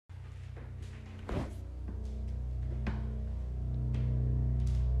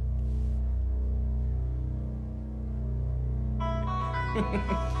Welcome,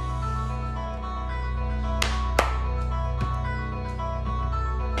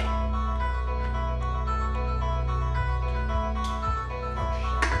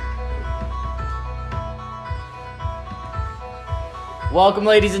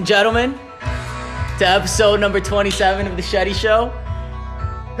 ladies and gentlemen, to episode number 27 of The Shetty Show.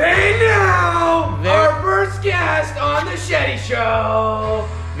 Hey now, our first guest on The Shetty Show.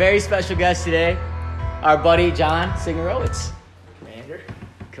 Very special guest today, our buddy John Singarowitz.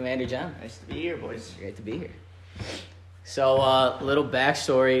 Commander John. Nice to be here, boys. Great to be here. So, little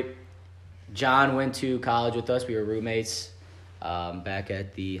backstory. John went to college with us. We were roommates back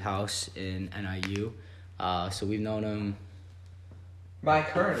at the house in NIU. So we've known him. My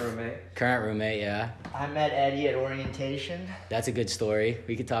current roommate. Current roommate, yeah. I met Eddy at orientation. That's a good story.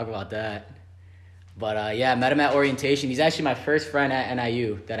 We could talk about that. But yeah, I met him at orientation. He's actually my first friend at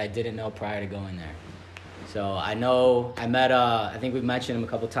NIU that I didn't know prior to going there. So I met, I think we've mentioned him a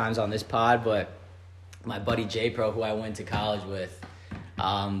couple times on this pod, but my buddy J-Pro, who I went to college with.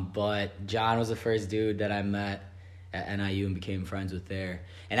 But John was the first dude that I met at NIU and became friends with there.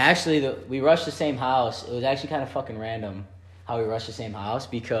 And actually, we rushed the same house. It was actually kind of fucking random how we rushed the same house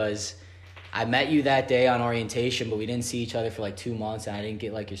because I met you that day on orientation, but we didn't see each other for like 2 months, and I didn't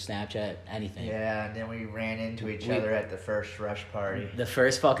get like your Snapchat, anything. Yeah, and then we ran into each other at the first rush party. The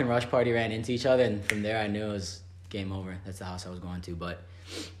first fucking rush party ran into each other, and from there I knew it was game over. That's the house I was going to. But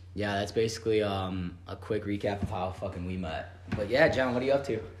yeah, that's basically a quick recap of how fucking we met. But yeah, John, what are you up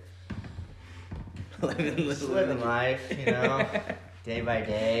to? Living life, you know, day by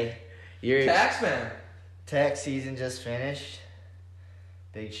day. You're Taxman. Tax season just finished.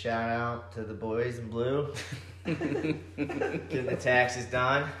 Big shout out to the boys in blue. Getting the taxes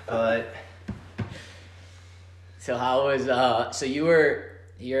done, but... So how was, so you're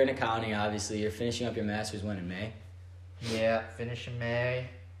in accounting, obviously. You're finishing up your master's when in May? Yeah, finish in May.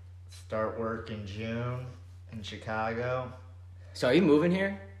 Start work in June in Chicago. So are you moving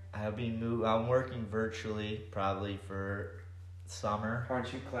here? I'm working virtually probably for summer.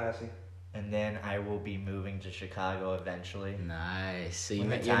 Aren't you classy? And then I will be moving to Chicago eventually. Nice. So When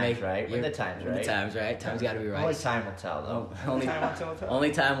the time's right. When the time's right. Time's got to be right. Only time will tell, though.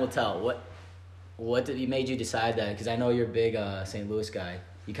 Only time will tell. What made you decide that? Because I know you're a big St. Louis guy.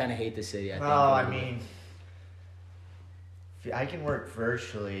 You kind of hate the city, I think. Well, I mean, if I can work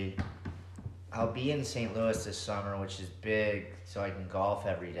virtually. I'll be in St. Louis this summer, which is big, so I can golf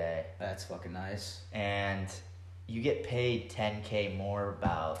every day. That's fucking nice. And you get paid $10K more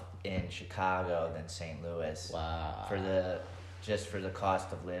about in Chicago than St. Louis. Wow. For the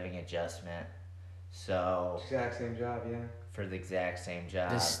cost of living adjustment. So Exact same job, yeah. for the exact same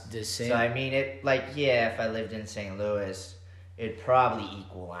job. The same. So I mean, if I lived in St. Louis, it'd probably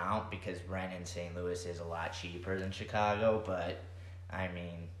equal out because rent in St. Louis is a lot cheaper than Chicago. But I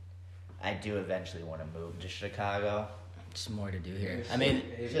mean, I do eventually want to move to Chicago. Just more to do here. I mean,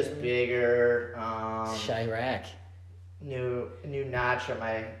 It's just bigger. Chirac. New notch on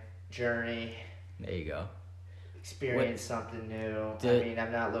my journey. There you go. Experience something new. I mean,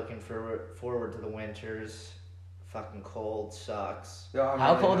 I'm not looking forward to the winters. Fucking cold sucks. No, I'm How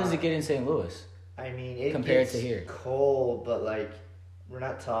really cold not. does it get in St. Louis? I mean, it Compared gets to here. cold, but like we're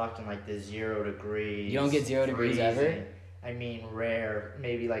not talking like the 0 degrees. You don't get 0 degrees ever? freezing. I mean, rare.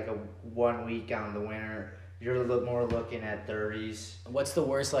 Maybe like a 1 week out in the winter. You're a little more looking at 30s. What's the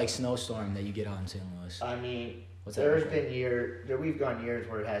worst like snowstorm that you get on in St. Louis? I mean, What's that there's like? been we've gone years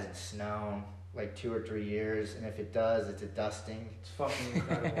where it hasn't snowed, like 2 or 3 years, and if it does, it's a dusting. It's fucking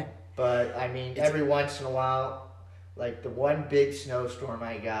incredible. But I mean, every once in a while, like the one big snowstorm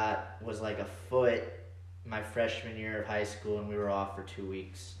I got was like a foot my freshman year of high school, and we were off for 2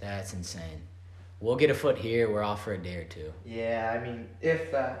 weeks. That's insane. We'll get a foot here. We're off for a day or two. Yeah, I mean,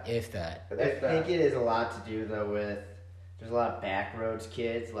 If that. If that. I think it has a lot to do though with there's a lot of backroads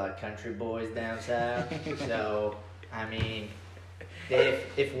kids, a lot of country boys down south. So I mean,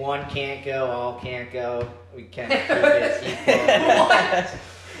 if one can't go, all can't go. We can't keep it equal. What?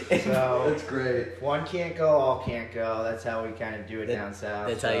 So That's great. if one can't go, all can't go. That's how we kind of do it down south.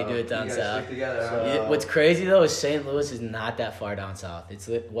 That's how you do it down You guys south. stick together. So- huh? What's crazy though is St. Louis is not that far down south. It's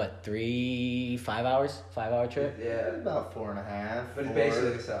what 5 hours, 5 hour trip. Yeah. About 4.5. But it's four.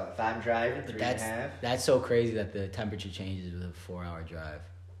 basically the south. If I'm driving, But 3.5. that's so crazy that the temperature changes with a 4 hour drive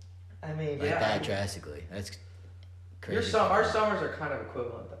I mean, like Yeah. that drastically. That's crazy. Our summers are kind of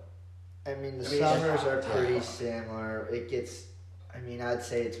equivalent though. I mean, the I mean, summers are yeah. pretty similar. It gets, I mean, I'd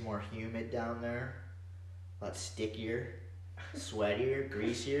say it's more humid down there, a lot stickier, sweatier,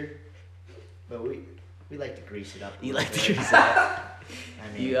 greasier. But we like to grease it up. You like to grease grease it up.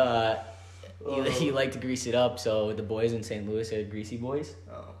 I mean, You like to grease it up, so the boys in St. Louis are greasy boys.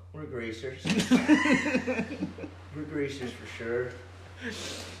 Oh, we're greasers. We're greasers for sure.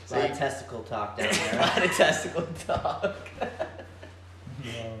 A lot of testicle talk down A there. lot of testicle talk.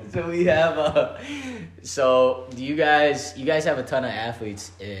 So we have. So do you guys have a ton of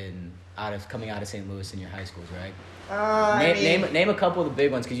athletes coming out of St. Louis in your high schools, right? Name a couple of the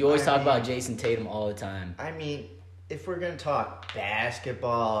big ones, because you always talk about Jason Tatum all the time. I mean, if we're gonna talk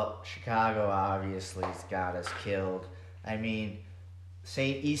basketball, Chicago obviously has got us killed. I mean,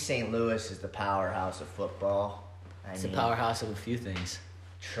 East St. Louis is the powerhouse of football. It's the powerhouse of a few things.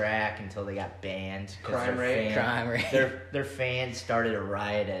 Track until they got banned. Crime rate. Their fans started a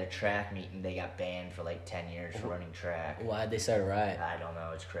riot at a track meet and they got banned for like 10 years for running track. Why'd they start a riot? I don't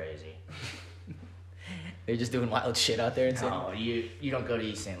know. It's crazy. They're just doing wild shit out there. No, you don't go to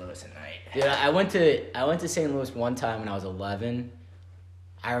East St. Louis at night. Dude, I went to St. Louis one time when I was 11.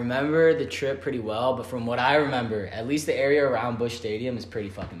 I remember the trip pretty well, but from what I remember, at least the area around Busch Stadium is pretty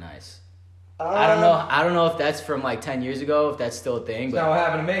fucking nice. I don't know if that's from like 10 years ago, if that's still a thing. That's not what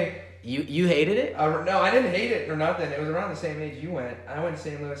happened to me. You hated it? No, I didn't hate it or nothing. It was around the same age you went. I went to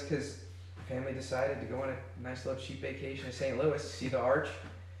St. Louis because the family decided to go on a nice little cheap vacation to St. Louis, see the Arch.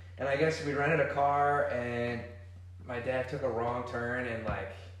 And I guess we rented a car, and my dad took a wrong turn, and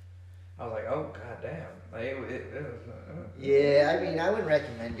like, I was like, oh, goddamn. Like, it was, yeah, I mean, I would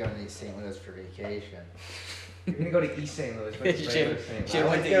recommend going to St. Louis for vacation. You're going to go to East St. Louis.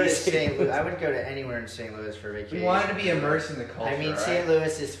 I would go to anywhere in St. Louis for vacation. We wanted to be immersed in the culture. I mean, St.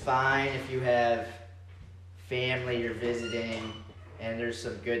 Louis is fine if you have family you're visiting, and there's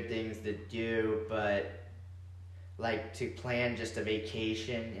some good things to do, but like to plan just a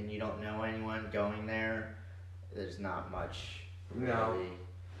vacation and you don't know anyone going there, there's not much really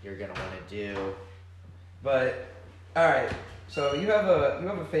you're gonna want to do. But all right, so you have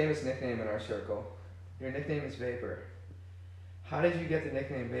a famous nickname in our circle. Your nickname is Vapor. How did you get the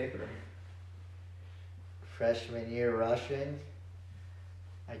nickname Vapor? Freshman year rushing,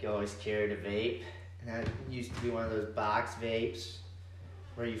 I always carried a vape, and that used to be one of those box vapes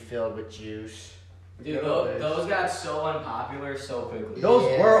where you filled with juice. Dude, those got so unpopular so quickly.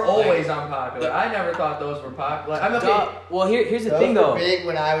 Those were always unpopular. I never thought those were popular. I'm okay. Well, here's the thing, though. Those were big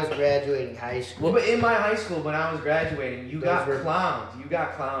when I was graduating high school. Well, but in my high school, when I was graduating, you got clowned. You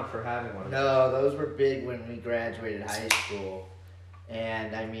got clowned for having one. No, those were big when we graduated high school.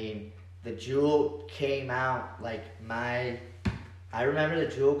 And, I mean, the Juul came out, like, I remember the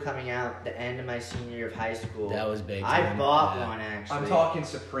Juul coming out the end of my senior year of high school. That was big. I bought one, actually. I'm talking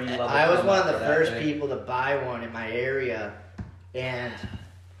Supreme level. I was one of the first people to buy one in my area, and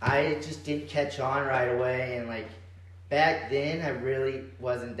I just didn't catch on right away. And like back then, I really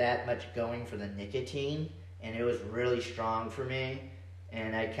wasn't that much going for the nicotine, and it was really strong for me.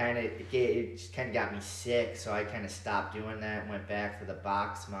 And it just kind of got me sick, so I kind of stopped doing that and went back to the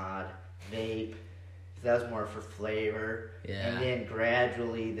box mod vape. That was more for flavor. Yeah. And then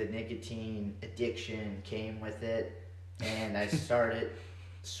gradually the nicotine addiction came with it. And I started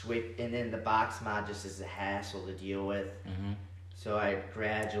and then the box mod just is a hassle to deal with. Mm-hmm. So I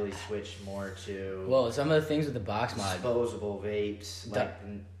gradually switched more to... Well, some of the things with the box mod... disposable vapes, like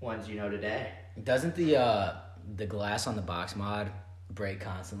the ones you know today. Doesn't the glass on the box mod break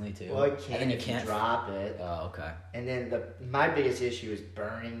constantly too? Well, you can't drop it. Oh, okay. And then my biggest issue is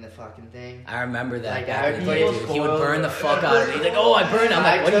burning the fucking thing. I remember that. Like he would burn the fuck out of it. He's like, "Oh, I burned it." I'm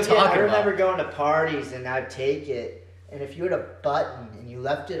like, "What are you talking about?" I remember going to parties and I'd take it, and if you had a button and you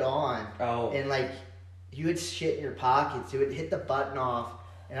left it on, and like you would shit in your pockets, it would hit the button off.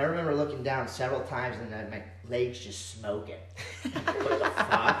 And I remember looking down several times and then my legs just smoking. What the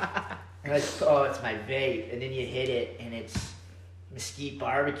fuck? And I was, it's my vape. And then you hit it and it's mesquite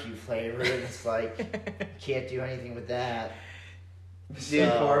barbecue flavor, and it's like you can't do anything with that. Mesquite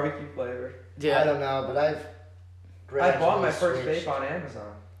barbecue flavor. Dude, I don't know, but I bought my first vape on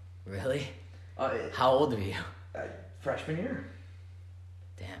Amazon. Really? How old are you? Freshman year.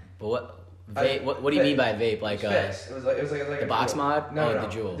 Damn. But what do you mean by vape? Like it was like the box mod? No, the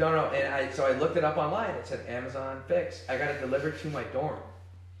Juul. No. And I looked it up online. It said Amazon Fix. I got it delivered to my dorm.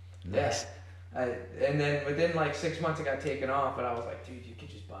 Nice. Yeah. And then within like 6 months it got taken off, and I was like, dude, you could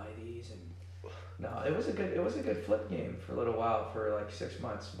just buy these. And no, it was a good flip game for a little while, for like 6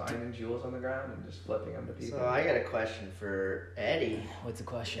 months, finding jewels on the ground and just flipping them to people. So I got a question for Eddy. What's the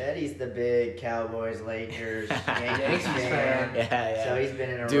question? Eddy's the big Cowboys, Lakers, Yankees fan. Yeah. So he's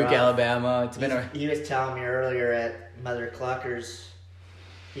been in a Duke, Alabama. He was telling me earlier at Mother Cluckers,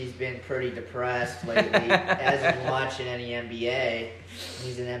 he's been pretty depressed lately, as he's watching any NBA.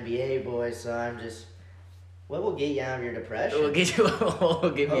 He's an NBA boy, so I'm just What will get you out of your depression? We'll get you.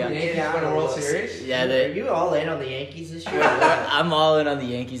 We'll get me The out. Yankees win a World Series? Yeah, Are you all in on the Yankees this year? I'm all in on the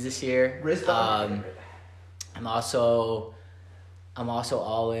Yankees this year. I'm also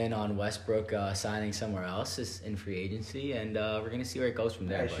all in on Westbrook signing somewhere else in free agency, and we're gonna see where it goes from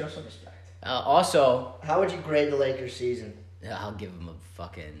there. Show some respect. Also, how would you grade the Lakers season? I'll give him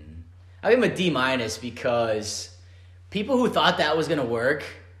a D- because people who thought that was gonna work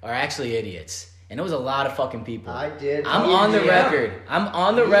are actually idiots. And it was a lot of fucking people. I did. I'm on the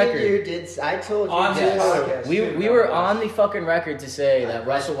record. You did. I told you. On this podcast. We were on the fucking record to say that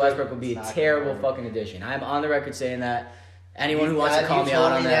Russell Westbrook would be a terrible fucking addition. I'm on the record saying that. Anyone who wants to call me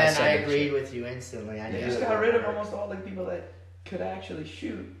out on that, I agreed with you instantly. They just got rid of almost all the people that could actually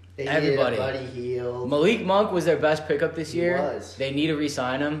shoot. Everybody. Buddy Hield. Malik Monk was their best pickup this year. He was. They need to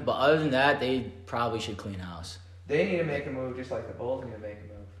re-sign him, but other than that, they probably should clean house. They need to make a move just like the Bulls need to make a move.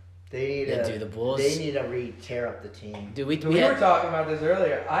 They need to tear up the team. We were talking about this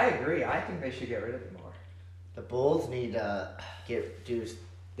earlier. I agree. I think they should get rid of DeMar. The Bulls need to get Deuce.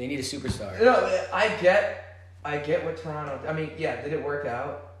 They need a superstar. No, I get what Toronto. I mean, yeah, did it work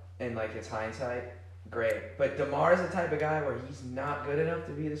out? And like it's hindsight, great. But DeMar is the type of guy where he's not good enough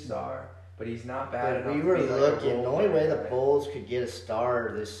to be the star, but he's not bad enough. We were to be looking. The only way the Bulls could get a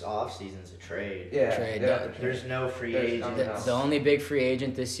star this offseason is a trade. Yeah, trade. There's no free agent. The only big free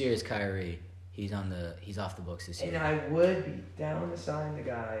agent this year is Kyrie. He's off the books this year. And I would be down to sign the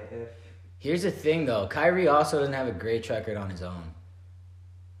guy if. Here's the thing, though. Kyrie also doesn't have a great record on his own.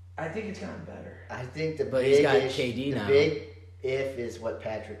 I think it's gotten better. I think he's got KD now. The big if is what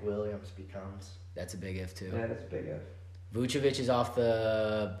Patrick Williams becomes. That's a big if too. Yeah, that's a big if. Vucevic is off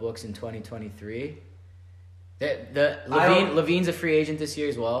the books in 2023. Levine's a free agent this year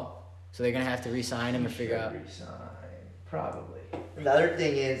as well, so they're gonna have to re-sign him and figure out. Re-sign, probably. The other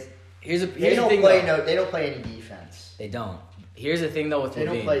thing is, they don't play any defense. They don't. Here's the thing though with Levine.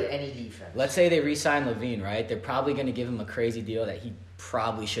 They don't play any defense. Let's say they re-sign Levine, right? They're probably gonna give him a crazy deal that he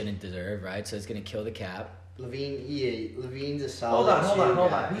probably shouldn't deserve, right? So it's gonna kill the cap. Levine's a solid.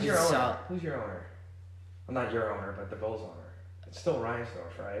 Hold on. Who's your owner? Who's your owner? Well, not your owner, but the Bulls owner. It's still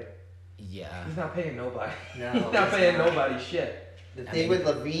Reinsdorf, right? Yeah. He's not paying nobody. No, he's not paying nobody shit. The thing with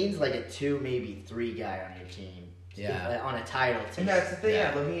Levine's like a 2, maybe 3 guy on your team. Yeah. On a title team. And that's the thing.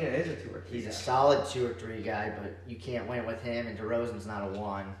 Yeah, Levine is a 2 or 3. He's a solid 2 or 3 guy, but you can't win with him. And DeRozan's not a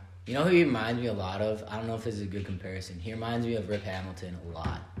 1. You know who he reminds me a lot of? I don't know if this is a good comparison. He reminds me of Rip Hamilton a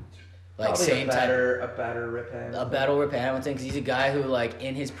lot. Like probably same a better Rip Hamilton. A better Rip Hamilton because he's a guy who, like,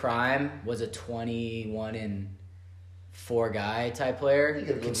 in his prime was a 21-4 guy type player. I think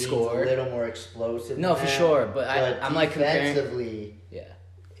can Levine's score. A little more explosive. No, for sure. But I'm like comparing. Defensively,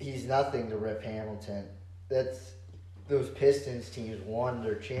 he's nothing to Rip Hamilton. Those Pistons teams won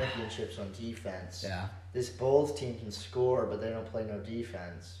their championships on defense. Yeah. This Bulls team can score, but they don't play no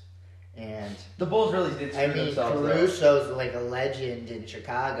defense. And the Bulls really did screw themselves. Caruso's like a legend in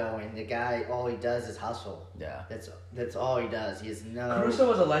Chicago, and the guy, all he does is hustle. Yeah. That's all he does. He has no. Caruso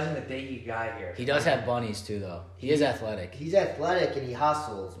was a legend the day he got here. He does have bunnies too, though. He is athletic. He's athletic and he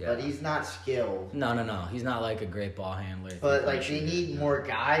hustles, but he's not skilled. No. He's not like a great ball handler. But like they need more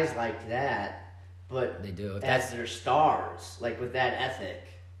guys like that. But they do. That's their stars, like with that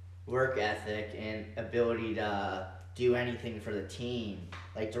work ethic, and ability to do anything for the team.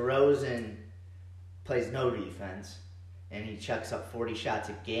 Like DeRozan plays no defense, and he chucks up 40 shots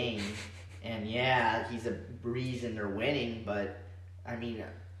a game. And yeah, he's a reason they're winning, but I mean,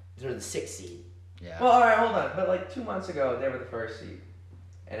 they're the 6th seed. Yeah. Well, all right, hold on. But like 2 months ago, they were the 1st seed.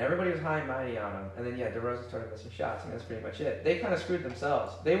 And everybody was high and mighty on them. And then, DeRozan started missing shots, and that's pretty much it. They kind of screwed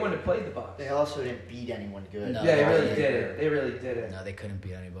themselves. They wouldn't have played the Bucks. They also didn't beat anyone good. No, they really didn't. They really didn't. No, they couldn't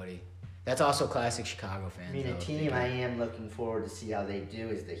beat anybody. That's also classic Chicago fans. I mean, a team I am looking forward to see how they do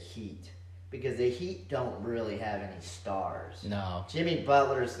is the Heat. Because the Heat don't really have any stars. No. Jimmy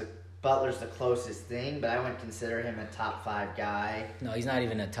Butler's the closest thing, but I wouldn't consider him a top 5 guy. No, he's not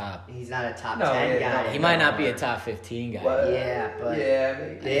even a top. He's not a top 10 guy. He might not be a top 15 guy. But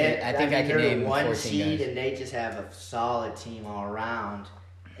I think I can name 1 14 seed, guys. and they just have a solid team all around.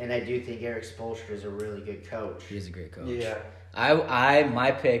 And I do think Eric Spoelstra is a really good coach. He is a great coach. Yeah.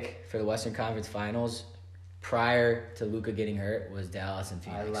 My pick for the Western Conference Finals prior to Luka getting hurt was Dallas and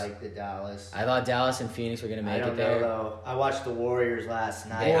Phoenix. I like the Dallas. I thought Dallas and Phoenix were going to make it there. I don't know, though. I watched the Warriors last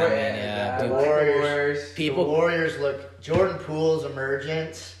night. The Warriors. The Warriors look... Jordan Poole's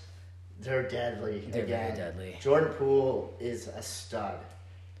emergence, they're deadly. They're very deadly. Jordan Poole is a stud.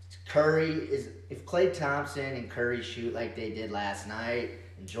 Curry is... If Klay Thompson and Curry shoot like they did last night,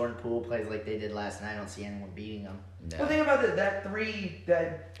 And Jordan Poole plays like they did last night. I don't see anyone beating them. No. Well, think about that three,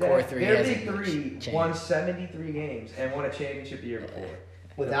 that Core three their hasn't big three changed. won 73 games and won a championship the year before.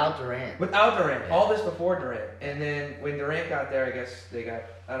 Without Durant. Without Durant. Yeah. All this before Durant. And then when Durant got there, I guess they got,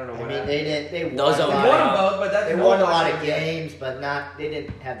 I don't know what happened. They won. Those a are They lot won of- them both, but that's They no won a one lot of said- games, but they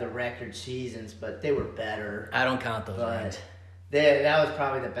didn't have the record seasons, but they were better. I don't count those wins. But that was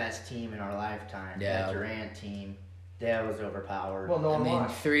probably the best team in our lifetime. Yeah. That Durant team, that was overpowered. Well, no I one mean,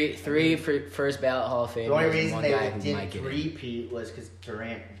 watched. three for first ballot Hall of Fame. the only and reason one they guy who might didn't get it. repeat was because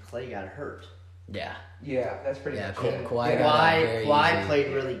Durant and Clay got hurt. Yeah, Yeah, that's pretty Yeah, much Ka- it. Kawhi got out very Kawhi easy.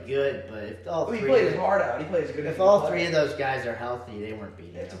 played really good, but if all Well, he three, played his heart out. He played as good as if he all could three play. of those guys are healthy, they weren't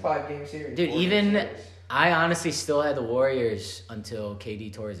beating It's a them. 5-game series. Dude, 4-game even- series. I honestly still had the Warriors until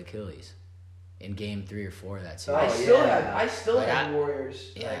KD tore his Achilles in Game 3 or 4 of that So I series. still Like, had I-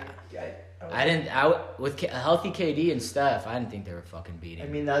 Warriors. Yeah. Like, With a healthy KD and Steph, I didn't think they were fucking beating. I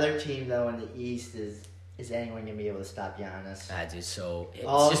mean, the other team though in the East is anyone gonna be able to stop Giannis? That is so. It's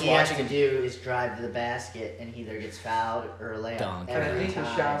All just he has watching to do is drive to the basket, and he either gets fouled or a layup Dunk. and I every think his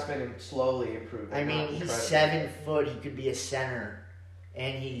time. shot's been slowly improving. I not mean, he's incredibly. 7 foot. He could be a center,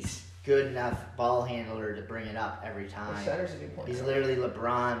 and he's good enough ball handler to bring it up every The time. center's a new point. He's guard. literally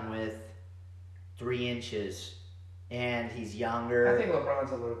LeBron with 3 inches, and he's I younger. think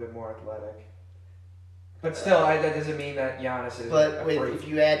LeBron's a little bit more athletic. But still, that doesn't mean that Giannis is But a with, freak. if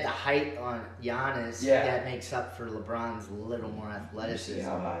you add the height on Giannis, Yeah. that makes up for LeBron's little more You see athleticism.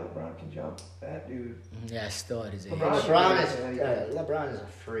 how high LeBron can jump? That dude. Yeah, still at his age. LeBron- LeBron is a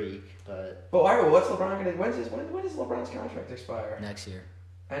freak, but But Ira, what's LeBron gonna? When does LeBron's contract expire? Next year.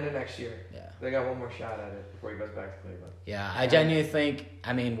 End of next year. Yeah. They got one more shot at it before he goes back to Cleveland. Yeah, I genuinely think.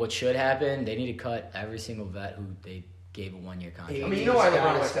 I mean, what should happen? They need to cut every single vet who they gave a 1-year contract. I mean, you know why He's LeBron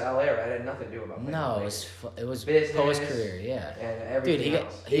got went his- to LA, right? It had nothing to do about playing No, in it the was it was Business. post career. Yeah, League and dude, everything he got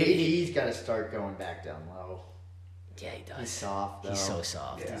else. he's got to start going back down low. yeah, he He's does. soft, though. He's so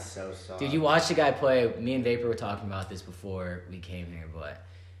soft. Yeah. He's so soft. Dude, you watch the guy play. Me and Vapor were talking about this before we came here, but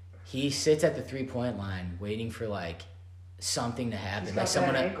he sits at the 3-point line waiting for like something to happen. He's Like got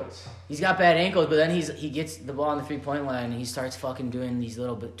someone. bad ankles. He's got bad ankles, but then he gets the ball on the 3-point line and he starts fucking doing these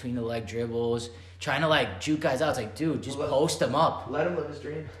little between the leg dribbles, trying to like juke guys out. It's like, dude, just Well, post them up. Let him live his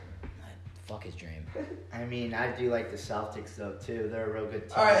dream. Fuck his dream. I mean, I do like the Celtics though too. They're a real good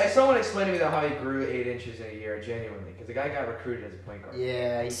team. All right, someone explain to me though how he grew 8 inches in a year, genuinely, because the guy got recruited as a point guard.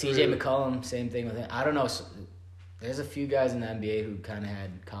 Yeah, he CJ grew- McCollum, same thing with him. I don't know. There's a few guys in the NBA who kind of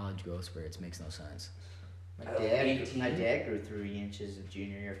had college growth spurts. Makes no sense. My dad grew 3 inches in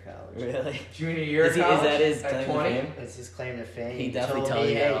junior year of college. Really? Junior year Is of he- is college that his at claim to 20. fame? That's his claim to fame. He definitely told tells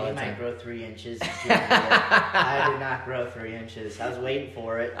me, you that hey, all you the might time. grow 3 inches. in junior year." I did not grow 3 inches. I was waiting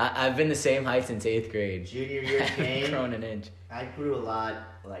for it. I've been the same height since 8th grade. Junior year came. Grown an inch. I grew a lot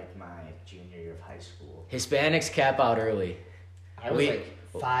like my junior year of high school. Hispanics cap out early. I was We- like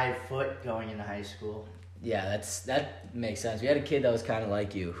 5 foot going into high school. Yeah, that makes sense. We had a kid that was kind of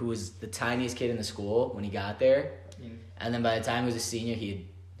like you, who was the tiniest kid in the school when he got there, and then by the time he was a senior, he had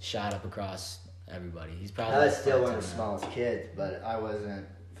shot up across everybody. He's probably. I was still one 5'10" of the now. smallest kids, but I wasn't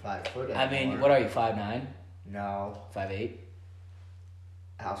 5 foot anymore. I mean, what are you? 5'9", No, 5'8"?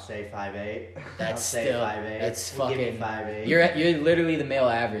 I'll say 5'8". That's I'll say still 5'8". that's We'll give you fucking. 5'8". You're literally the male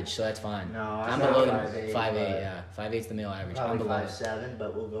average, so that's fine. No, I'm not below the 5'8", 5'8". but Yeah, 5'8's the male average. I'm Probably below. 5'7",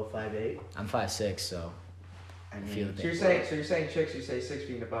 but we'll go 5'8". I'm 5'6", so I Feel mean, it. So you're saying chicks who say 6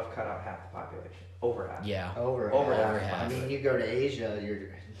 feet and above cut out half the population, over half. yeah. over Over half. I mean, you go to Asia,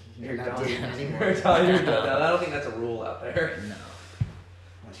 you're not done. dating anyone. You're done. You're done. I don't think that's a rule out there. No.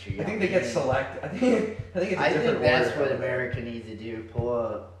 Unless you're I think they get young. selected. I think it's a I different think that's order. what America needs to do. Pull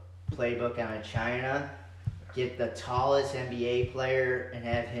a playbook out of China, get the tallest NBA player, and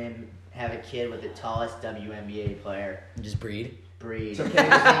have a kid with the tallest WNBA player. Just breed. Breed. So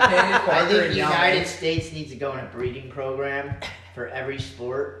Candace Parker I think and the Yao United Ming. States needs to go in a breeding program for every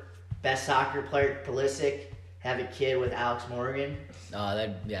sport. Best soccer player, Pulisic, have a kid with Alex Morgan. Oh,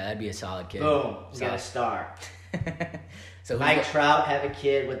 that'd be a solid kid. Boom, we got a Solid. star. So who's Mike the- Trout, have a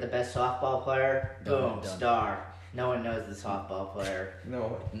kid with the best softball player. Done, Boom, done. star. No one knows the softball player.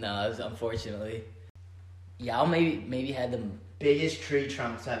 No. No, it's unfortunately. Yao maybe had the. Biggest tree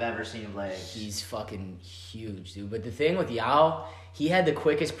trunks I've ever seen of legs. He's fucking huge, dude. But the thing with Yao, he had the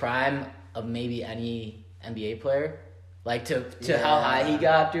quickest prime of maybe any NBA player. Like to how Yeah. high he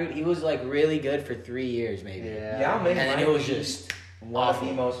got, dude. He was like really good for 3 years, maybe. Yeah. Yao Ming And then might it was be just one of awful.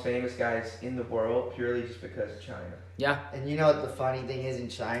 the most famous guys in the world, purely just because of China. Yeah. And you know what the funny thing is in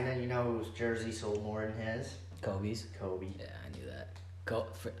China? You know whose jersey sold more than his? Kobe's. Kobe. Yeah, I knew that.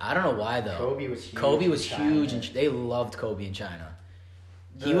 I don't know why though. Kobe was huge. Kobe was in China. huge, and they loved Kobe in China.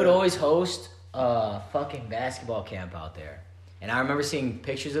 he would always host a fucking basketball camp out there. And I remember seeing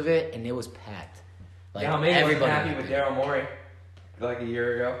pictures of it, and it was packed. Like, Now, maybe wasn't everybody happy went with there. Daryl Morey like a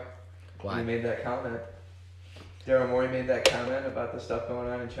year ago. Why? He made that comment. Daryl Morey made that comment about the stuff going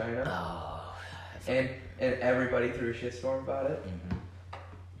on in China. Oh. And everybody threw a shitstorm about it. Mm-hmm.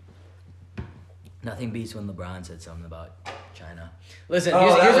 Nothing beats when LeBron said something about China. Listen,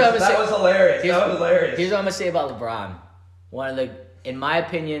 here's what I'm gonna say. That was hilarious. That was hilarious. Here's what I'm gonna say about LeBron. One of the, in my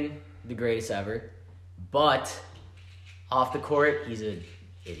opinion, the greatest ever. But off the court, he's an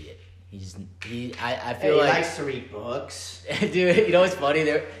idiot. I feel he like likes to read books. dude, you know what's funny?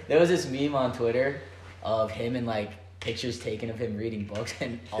 There was this meme on Twitter of him and like pictures taken of him reading books,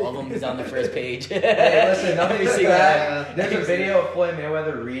 and all of them is on the first page. Hey, listen, nothing Every like single that. one. There's a video of Floyd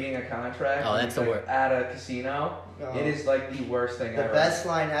Mayweather reading a contract. Oh, that's the worst. At a casino. Oh. It is like the worst thing The ever. best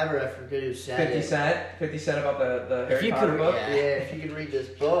line ever, I forget who said 50 it. Cent. 50 Cent about the If Harry you Potter could- book. Yeah, if you could read this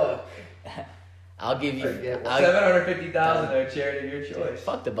book. I'll give you. Forget what- I'll, 750,000 to a charity of your choice.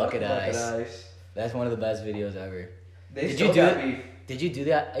 Fuck the bucket Fuck the ice. That's one of the best videos ever. They Did still you do got it? beef. Did you do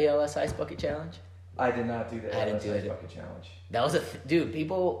that ALS Ice Bucket Challenge? I did not do that. I didn't do it. Fucking challenge. That was dude.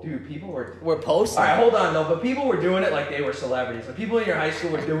 People Dude, people were posting. All right, hold on though. But people were doing it like they were celebrities. Like people in your high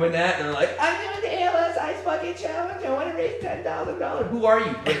school were doing that, and they're like, "I'm doing the ALS Ice Bucket Challenge. I want to raise $10,000." Who are you?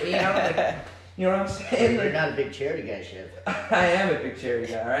 Whitney? I don't like, you know what I'm saying? You're Like, not a big charity guy, Shiv. I am a big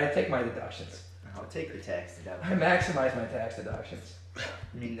charity guy. All right, I take my deductions. I'll take your tax I deduction. maximize my tax deductions. I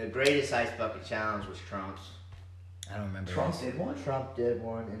mean, the greatest ice bucket challenge was Trump's. I don't remember. Trump did one. Trump did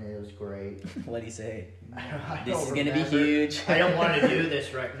one, and it was great. What'd he say? I This don't is gonna be remember. huge. I don't want to do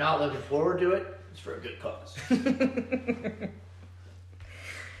this right. Not looking forward to it. It's for a good cause.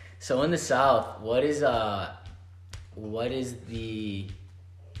 So in the South, what is the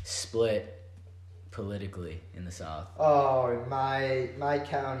split politically in the South? Oh, my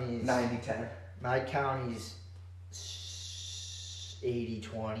county's 90-10. my county's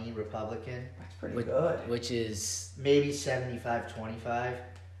 80-20 Republican. That's pretty good. Which is Maybe 75-25.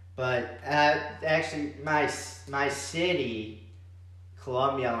 But actually, my city,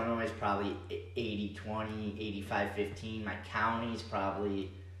 Columbia, Illinois, is probably 80-20, 85-15. My county's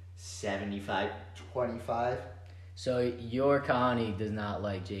probably 75-25. so your county does not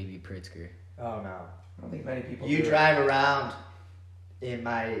like J.B. Pritzker. Oh, no. I don't think many people. You do it. drive around in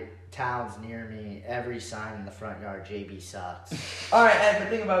my towns near me, every sign in the front yard, JB sucks. All right, and the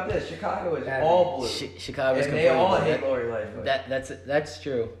thing about this, Chicago is all blue, Chicago's and they all completely hate Lori Lightfoot. That's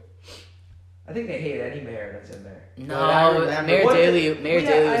true. I think they hate any mayor that's in there. No, But I remember- Mayor What Daley. the- Mayor yeah,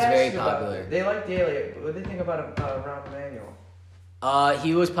 Daley I was asked very you about popular. it. They like Daley. What do they think about Rahm Emanuel?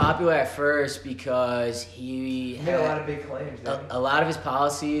 He was popular at first because he He made a lot had of big claims. Didn't a lot of his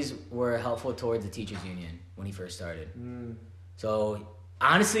policies were helpful towards the teachers union when he first started. he? So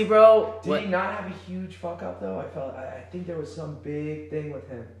honestly, bro, Did he not have a huge fuck up though? I think there was some big thing with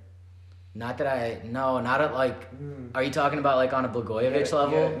him. not at like. Are you talking about like on a Blagojevich Yeah,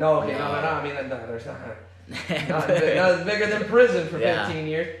 level? yeah. No, okay, no. I mean, no, there's not. Not as bigger than prison for Yeah. 15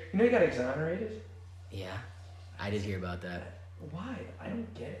 years. You know he got exonerated? Yeah, I did hear about that. Why? I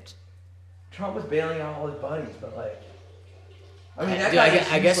don't get it. Trump was bailing out all his buddies, but like, I mean, that Dude, guy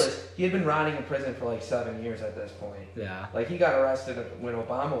I is guess- useless. He had been rotting in prison for like 7 years at this point. Yeah. Like he got arrested when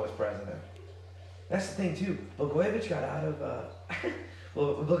Obama was president. That's the thing too. Blagojevich got out of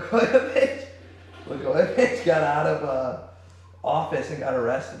Blagojevich got out of office and got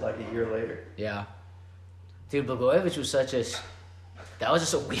arrested like a year later. Yeah. Dude, Blagojevich was that was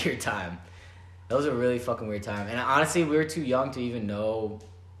just a weird time. That was a really fucking weird time. And honestly, we were too young to even know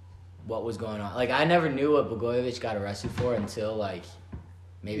what was going on. Like, I never knew what Blagojevich got arrested for until, like,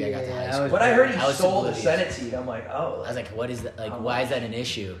 maybe I got to Yeah, high I school. was- When I heard he I was sold the oblivious. Senate seat, I'm like, oh. I was like, what is that? Like, why is that an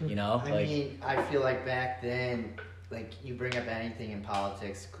issue? You know? I Like, mean, I feel like back then, like you bring up anything in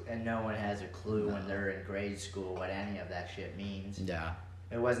politics, and no one has a clue when they're in grade school what any of that shit means. yeah.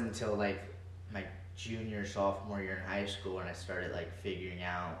 It wasn't until like my junior, sophomore year in high school when I started like figuring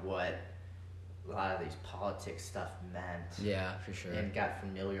out what a lot of these politics stuff meant. Yeah, for sure. And got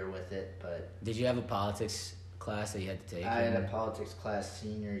familiar with it, but Did you have a politics class that you had to take? I had a politics class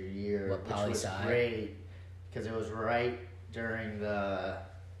senior year, What, which poli was sci? great because it was right during the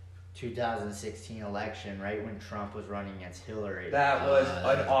 2016 election, right when Trump was running against Hillary. That was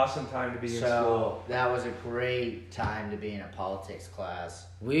an awesome time to be in school. So that was a great time to be in a politics class.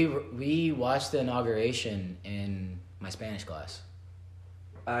 We watched the inauguration in my Spanish class.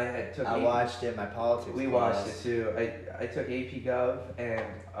 I watched it in my politics We class. watched it too. I took AP Gov, and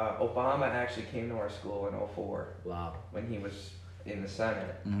Obama actually came to our school in 04 Wow. when he was in the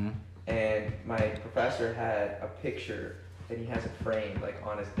Senate. Mm-hmm. And my professor had a picture, and he has it framed like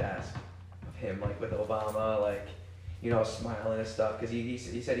on his desk of him like with Obama, like, you know, smiling and stuff, because he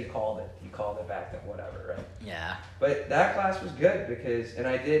said he called it back then, whatever, right? Yeah. But that class was good because, and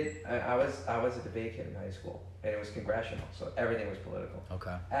I was a debate kid in high school, and it was congressional, so everything was political.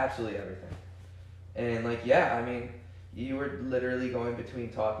 Okay. Absolutely everything. And like, yeah, I mean, you were literally going between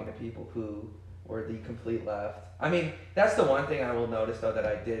talking to people who were the complete left. I mean, that's the one thing I will notice though that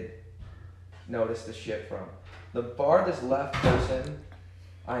I did notice the shift from. The farthest left person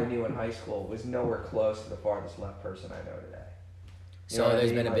I knew in high school was nowhere close to the farthest left person I know today. You So know there's I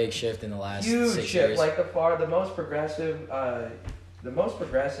mean? been a Like, big shift in the last huge 6 shift. years. Like the most progressive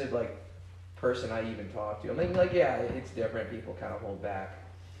like person I even talked to. I mean, like, yeah, it's different. People kind of hold back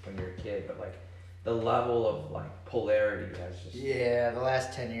when you're a kid, but like the level of like polarity has just Yeah, the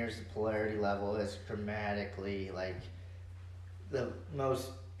last 10 years, the polarity level is dramatically, like, the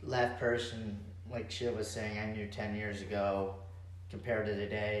most left person, like Shiv was saying, I knew 10 years ago, compared to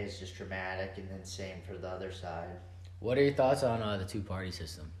today, is just dramatic, and then same for the other side. What are your thoughts on the two-party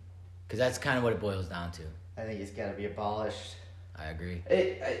system? Because that's kind of what it boils down to. I think it's got to be abolished. I agree.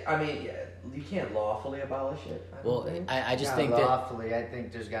 I mean, yeah, you can't lawfully abolish it. I don't think. I just Not think that lawfully, I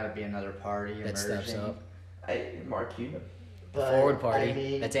think there's got to be another party that steps emerging. up. Mark Cuban. But, Forward party. I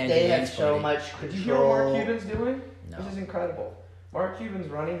mean, That's Andy they have Yang's so party. much Did you hear what Mark control. Cuban's doing? No. This is incredible. Mark Cuban's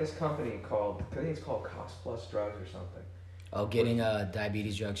running this company called, I think it's called Cost Plus Drugs or something. Oh, getting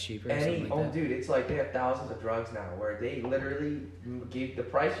diabetes drugs cheaper or And something like that? dude, it's like they have thousands of drugs now where they literally give the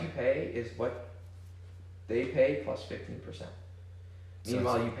price you pay is what they pay plus 15%. So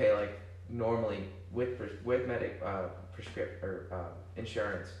Meanwhile, it's- you pay like normally with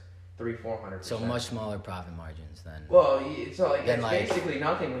insurance 300-400%. So much smaller profit margins than... Well, it's like Then, it's like- basically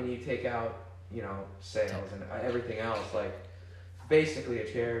nothing when you take out, you know, sales and everything else. Like, basically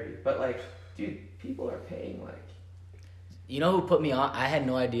a charity. But like, dude, people are paying like. You know who put me on? I had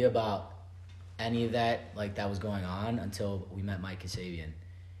no idea about any of that, like, that was going on until we met Mike Kasabian.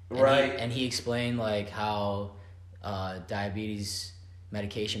 And Right. He explained, like, how diabetes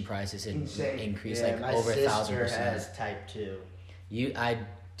medication prices had Insane. increased, Yeah, like, my over sister 1,000%. has type 2. I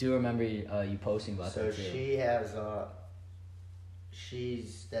do remember you posting about So that, too. she has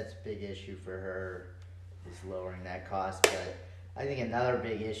that's a big issue for her, is lowering that cost. But I think another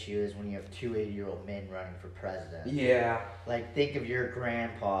big issue is when you have two 80-year-old men running for president. Yeah. Like, think of your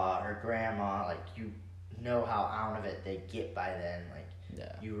grandpa or grandma, like, you know how out of it they get by then. Like,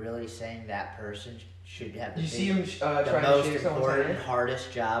 Yeah. you really saying that person should have the, You see him the trying to most shake someone's important, hand.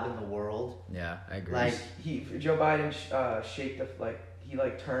 hardest job in the world? Yeah, I agree. Like, Joe Biden shaked he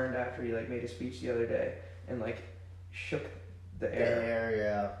turned after he made a speech the other day and shook the air.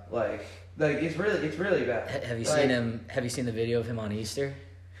 yeah. Like it's really bad. Have you Like, seen him? Have you seen the video of him on Easter?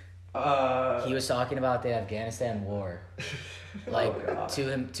 He was talking about the Afghanistan war, like God.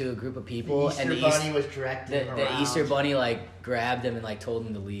 to a group of The people, Easter and the Bunny was directing him the around. Easter Bunny grabbed him and told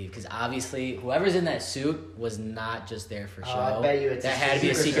him to leave because obviously whoever's in that suit was not just there for show. I bet you it's that a had to be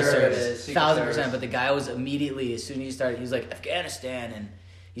a Secret Secret Service. Service, Secret 1,000%. Service. But the guy was immediately as soon as he started, he was like Afghanistan, and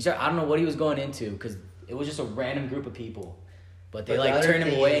he started. I don't know what he was going into because it was just a random group of people, but they But the other turned him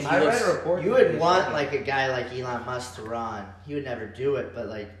thing away, is- and he I looks. read a report. You that would he's want running. a guy like Elon Musk to run. He would never do it, but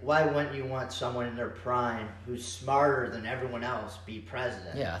why wouldn't you want someone in their prime who's smarter than everyone else be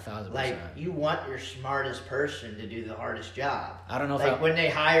president? Yeah, 1,000%. You want your smartest person to do the hardest job. I don't know if When they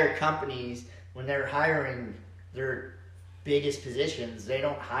hire companies, when they're hiring their biggest positions, they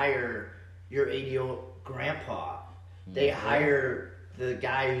don't hire your 80-year-old grandpa. They hire the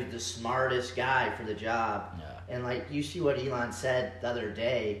guy who's the smartest guy for the job. Yeah. And you see what Elon said the other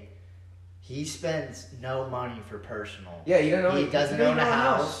day. He spends no money for personal. Yeah, you don't know. He doesn't own a own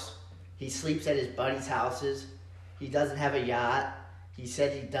house. He sleeps at his buddies' houses. He doesn't have a yacht. He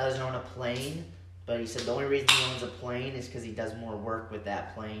said he does own a plane, but he said the only reason he owns a plane is because he does more work with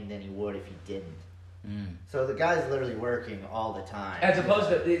that plane than he would if he didn't. So the guy's literally working all the time. As opposed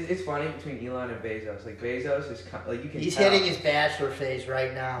to, it's funny between Elon and Bezos. Bezos is you can. He's tell. hitting his bachelor phase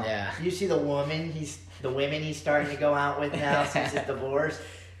right now. Yeah. You see the women he's starting to go out with now since his divorce.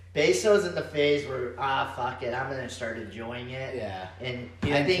 Bezos in the phase where fuck it, I'm gonna start enjoying it. Yeah. And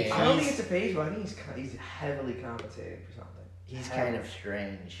He I didn't think care. I don't think it's a phase, but I think he's heavily compensating for something. he's kind of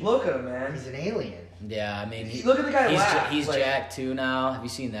strange. Look at him, man. He's an alien. Yeah, I mean, Look at the guy laugh. he's jacked too now. Have you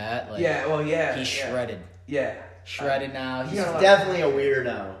seen that? Yeah, well, yeah. He's yeah. shredded. Yeah. Shredded now. he's He's got a lot- Definitely a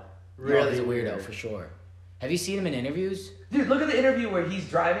weirdo. Really, he's a weirdo weird. for sure. Have you seen him in interviews? Dude, look at the interview where he's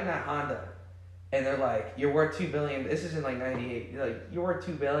driving that Honda, and they're like, "You're worth $2 billion." This is in '98. You're like, "You're worth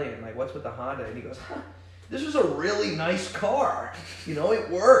 $2 billion." Like, what's with the Honda? And he goes, huh, "This was a really nice car.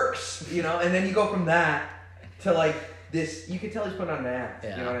 It works. And then you go from that to this. You could tell he's putting on an act.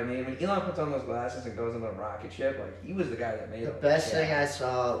 Yeah. You know what I mean? When Elon puts on those glasses and goes on the rocket ship, like he was the guy that made The it. best thing I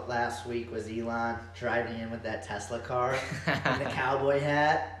saw last week was Elon driving in with that Tesla car and the cowboy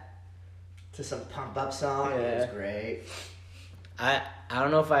hat to some pump up song. It was great. I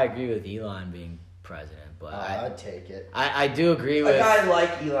don't know if I agree with Elon being president, but I would take it. I do agree with a guy like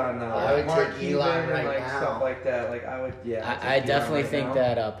Elon though. I would Mark take Cuban Elon and right like now. stuff like that. Like I would, yeah. I definitely think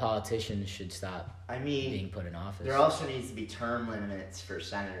that politicians should stop I being mean, put in office. there also needs to be term limits for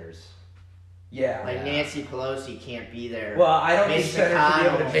senators. Yeah. Like Nancy Pelosi can't be there. Well, I don't Mitch think senators should be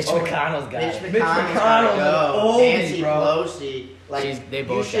able to. Mitch McConnell's got Mitch it. McConnell's McConnell's gotta an go. oldie, Nancy bro. Pelosi, like They you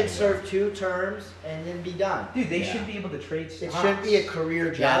both should gotta go. serve 2 terms and then be done. Dude, they Yeah. should be able to trade It stocks. shouldn't be a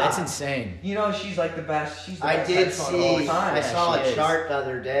career job. Yeah, that's insane. You know, she's like the best. She's the I best did hedge fund of all see. time. I Yeah, saw she a is. chart the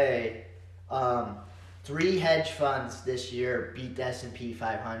other day. 3 hedge funds this year beat the S&P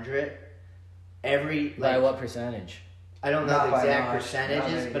 500. By what percentage? I don't know Not the by exact much.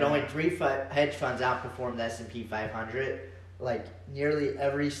 percentages, Not but many, only 3 hedge funds outperformed the S&P 500. Like nearly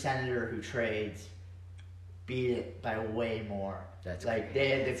every senator who trades beat it by way more. That's like crazy. they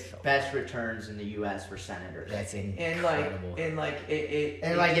had the That's so best returns in the U.S. for senators. That's And incredible. it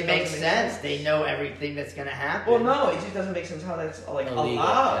it makes doesn't sense. They know everything that's gonna happen. Well, no, it just doesn't make sense how that's like Illegal,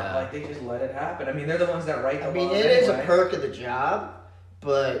 allowed. yeah. Like they just let it happen. I mean, they're the ones that write the I mean, laws it is a anyway. perk of the job,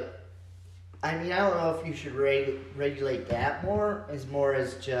 but I mean, I don't know if you should regulate that more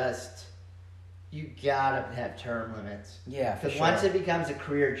as just you gotta have term limits. Yeah, for Because sure. once it becomes a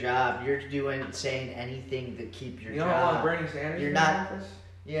career job, you're saying anything to keep your You know how long job. Bernie Sanders You're in not- office?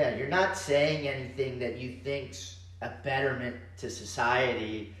 Yeah, you're not saying anything that you think's a betterment to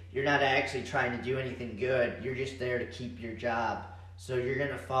society. You're not actually trying to do anything good. You're just there to keep your job. So you're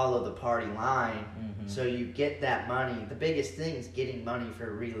gonna follow the party line. Mhm. So you get that money. The biggest thing is getting money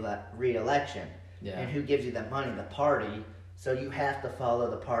for re-election. Yeah. And who gives you that money? The party. So you have to follow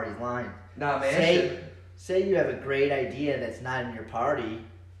the party line. Nah, man. Say you have a great idea that's not in your party.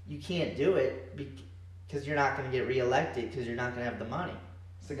 You can't do it because you're not going to get reelected because you're not going to have the money.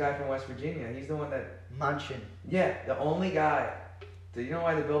 It's the guy from West Virginia. He's the one that. Munching. Yeah, the only guy. Do you know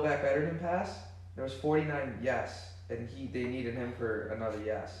why the Build Back Better didn't pass? There was 49 yes, and they needed him for another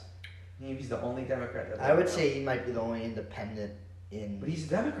yes. He's the only Democrat that. I would say he might be the only independent in. But he's a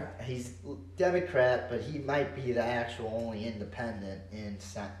Democrat. He's Democrat, but he might be the actual only independent in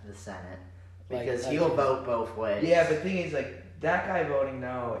the Senate because Like- he'll vote both ways. Yeah, but the thing is, like, that guy voting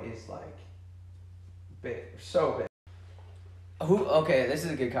no is like big, so big. Okay, this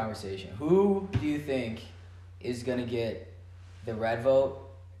is a good conversation. Who do you think is gonna get the red vote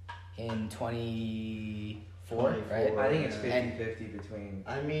in 24, right? I think it's And- 50-50 between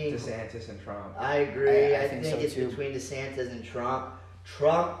I mean, DeSantis and Trump. I agree. I I think think so it's too. between DeSantis and Trump.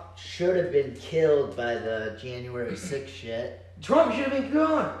 Trump should have been killed by the January 6th shit. Trump should have been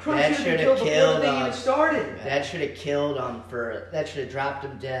gone. Trump That should have been should've killed before the killed thing on- even started. That should have killed him that should have dropped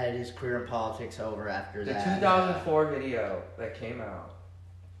him dead. His career in politics over after The that. 2004 video that came out,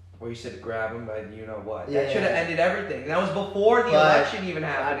 where you said grab him by you know what, Yeah. that should have ended everything. That was before the But election even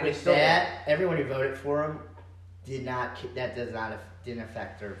happened. and it With still that, everyone who voted for him didn't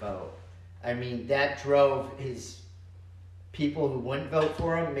affect their vote. I mean, that drove his people who wouldn't vote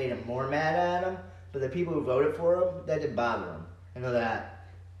for him, made him more mad at him. But the people who voted for him, that didn't bother him. I know that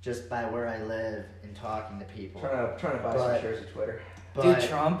just by where I live and talking to people. trying to buy some But- shares of Twitter. But Dude,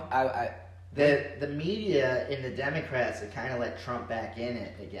 Trump, the media and the Democrats have kind of let Trump back in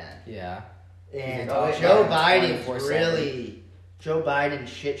it again. yeah. And Oh, Joe yeah, Biden's 24/7. really, Joe Biden's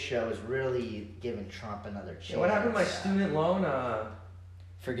shit show is really giving Trump another chance. Yeah, what happened to my student loan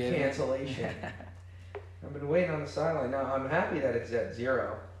Forgive me. cancellation? I've been waiting on the sideline. Now I'm happy that it's at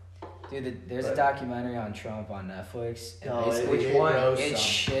 0. Dude, there's a But- documentary on Trump on Netflix. And Oh, basically, Which one? it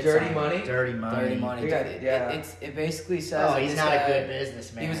shits Dirty on Money? Dirty money. Dirty money. We Dude, got- it, yeah. it basically says Oh, that he's this not guy- a good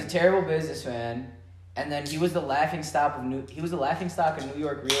businessman. He was a terrible businessman, and then he was the laughing stock of New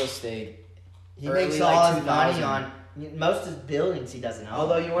York real estate. He early, makes like, all his money 2000. on most of his buildings. He doesn't own.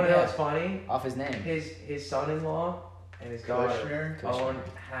 Although you want to know Yeah. what's funny? Off his name. His son-in-law and his daughter Kushner. own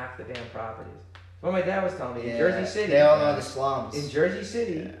half the damn properties. What my dad was telling me Yeah, in Jersey City. They all know the slums. In Jersey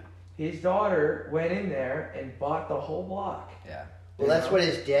City, his daughter went in there and bought the whole block. Yeah. Well, that's what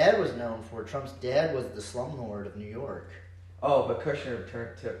his dad was known for. Trump's dad was the slumlord of New York. Oh, but Kushner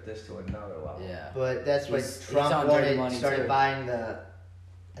took this to another level. Yeah. But that's what He's Trump on dirty wanted. money, Started too. buying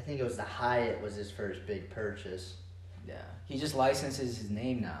I think it was the Hyatt was his first big purchase. Yeah. He just licenses his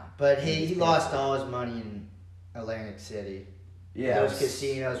name now. But he lost all his money in Atlantic City. Yeah. Those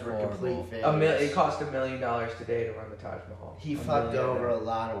casinos were horrible. complete failures. It cost $1 million today to run the Taj Mahal. He $1 fucked million. over a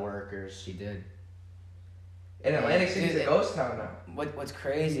lot of workers. He did. And Atlantic City's a ghost town now. What's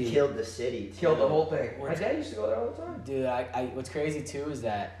crazy? He killed the city. Killed the whole thing. My dad used to go there all the time. Dude, I what's crazy too is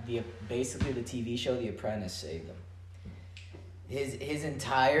that basically the TV show The Apprentice saved him. His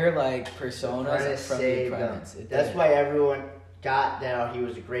entire like persona from The Apprentice. That's why everyone got that he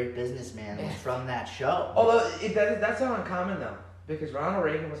was a great businessman was from that show. Although that's not uncommon though, because Ronald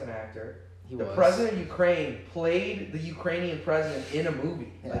Reagan was an actor. The president of Ukraine played the Ukrainian president in a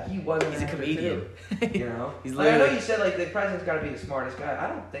movie. Yeah. Like he wasn't. He's a comedian. Too, you know. He's like, I know you said like the president's got to be the smartest guy. I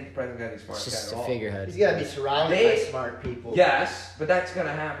don't think the president's got to be the smartest It's just guy a at all. figurehead. He's got to be surrounded by smart people. Yes, but that's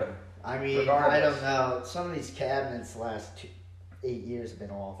gonna happen. I mean, regardless. I don't know. Some of these cabinets the last 8 years have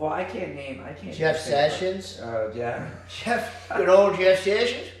been awful. Well, I can't name. Jeff Sessions. Oh yeah. Good old Jeff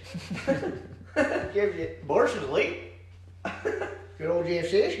Sessions. Abortion's legal. Good old Jeff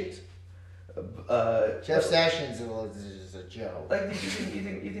Sessions. Jeff Sessions is a joke. Like, you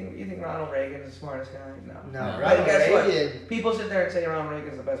think Ronald Reagan is the smartest guy? No. Ronald Reagan. What? People sit there and say Ronald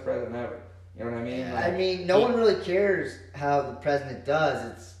Reagan's the best president ever. You know what I mean? Yeah. Like, I mean, no one really cares how the president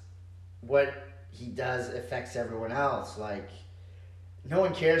does. It's what he does affects everyone else. Like, no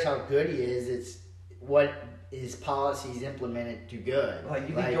one cares how good he is. It's what his policies implemented do good. Like,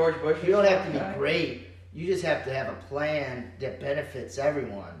 you think George Bush? You don't have to be great. You just have to have a plan that benefits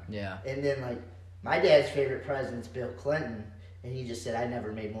everyone. Yeah. And then, like, my dad's favorite president's Bill Clinton, and he just said, I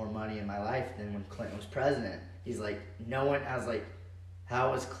never made more money in my life than when Clinton was president. He's like, no one, I was like,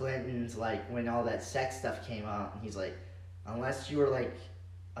 how was Clinton's, like, when all that sex stuff came out? And he's like, unless you were, like,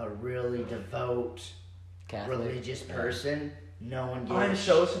 a really devout, Catholic, religious person, no one gave I'm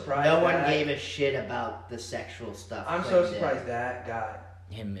so surprised. No one gave a shit about the sexual stuff. I'm Clinton so surprised did. that got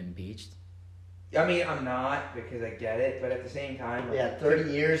him impeached. I mean, I'm not, because I get it, but at the same time, like, Yeah, 30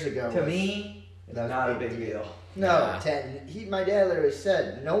 years ago. to me, it's not a big deal. No, Yeah. my dad literally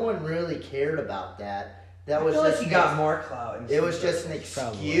said no one really cared about that. That was I feel just like he got more clout. It was just an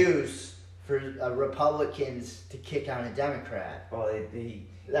Probably. excuse for Republicans to kick on a Democrat. Well, I mean,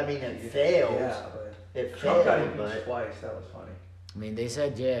 it failed. Yeah, but It Trump got failed, impeached but twice. That was funny. I mean, they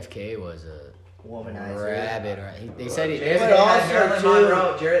said JFK was a womanizer. rabbit, right? They said JFK But had also, Marilyn too,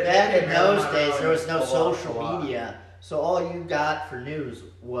 Monroe, back JFK in Marilyn those days, Monroe there was no and social Obama. media, so all you got for news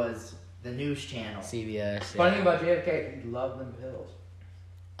was the news channel. CBS. Funny thing about JFK, he loved them pills.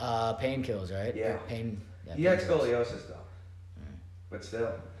 Painkillers, right? Yeah. He had painkillers. scoliosis though, but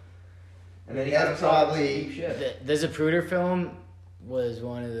still. And then he That's got himself probably- deep shit. The Zapruder film was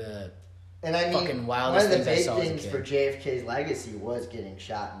one of the And I mean, fucking one wildest of the things I big saw as a things kid. for JFK's legacy was getting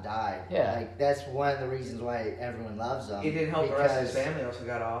shot and died. Yeah. Like, that's one of the reasons why everyone loves him. It didn't help the rest of his family also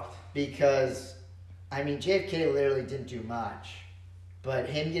got off. Because, I mean, JFK literally didn't do much. But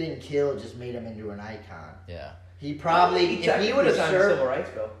him getting killed just made him into an icon. yeah. He probably, if he would have signed the Civil served, Rights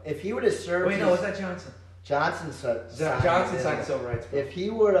Bill. if he would have served, Wait, no, was that Johnson? Johnson signed Johnson the signed bill. the Civil Rights Bill. If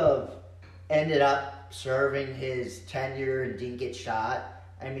he would have ended up serving his tenure and didn't get shot,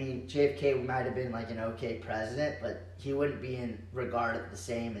 I mean, JFK might have been like an okay president, but he wouldn't be regarded the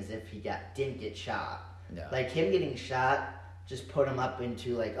same as if he didn't get shot. Yeah. Like, him getting shot just put him up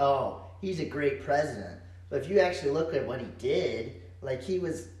into like, oh, he's a great president. But if you actually look at what he did, like, he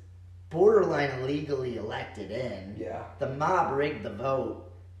was borderline illegally elected in. Yeah. The mob rigged the vote,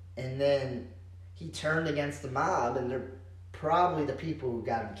 and then he turned against the mob, and they're probably the people who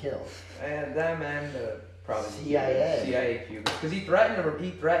got him killed. And them and probably CIA. CIA Cubans. Because he threatened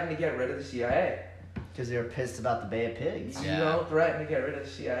to get rid of the CIA. Because they were pissed about the Bay of Pigs. Yeah. You don't threaten to get rid of the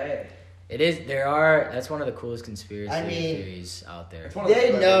CIA. It is. That's one of the coolest conspiracy theories out there. It's one of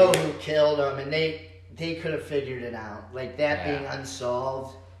They the- know who killed him, and they could have figured it out. Like, that Yeah. being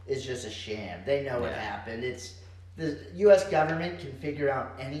unsolved is just a sham. They know what Yeah. happened. It's the U.S. government can figure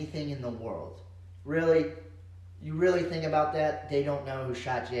out anything in the world. Really, you really think about that? They don't know who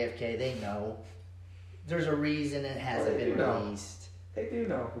shot JFK. They know. There's a reason it hasn't They been do know. released. They do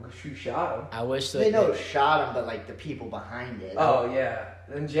know who shot him. I wish that They know who shot him, but like the people behind it. Oh, yeah.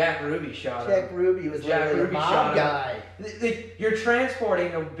 Then Jack Ruby shot Jack him. Ruby was Jack literally Ruby the shot mob him. guy. You're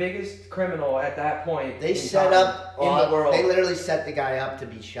transporting the biggest criminal at that point. They in set time up in the world. They literally set the guy up to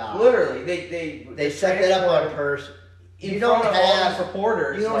be shot. Literally, They set that up on person. In You front don't of all have these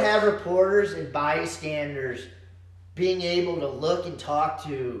reporters. You don't like- have reporters and bystanders being able to look and talk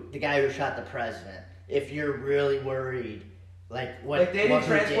to the guy who shot the president if you're really worried. Like what? Like they didn't what he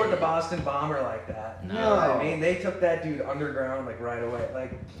transport did. the Boston bomber like that. No. You know what I mean, they took that dude underground like right away.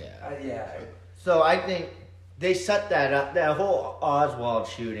 Like, Yeah. yeah. So I think they set that up. That whole Oswald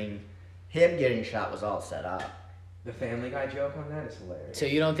shooting, him getting shot was all set up. The Family Guy joke on that is hilarious. So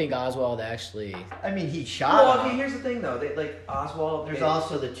you don't think Oswald actually? I mean, he shot Well, him. okay, here's the thing though. They like Oswald. There's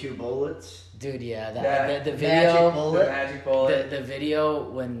also the 2 bullets. Dude, yeah, the Magic video, bullet. the magic bullet. the video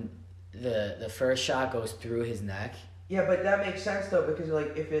when the first shot goes through his neck. Yeah, but that makes sense though because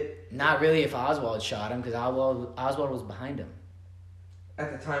like if it Not really if Oswald shot him because Oswald was behind him.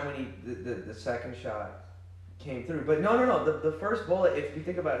 at the time when the second shot came through, but no, the first bullet. If you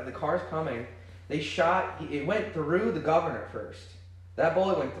think about it, the car's coming. They shot. It went through the governor first. That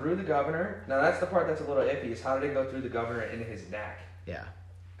bullet went through the governor. Now that's the part that's a little iffy. Is how did it go through the governor into his neck? Yeah.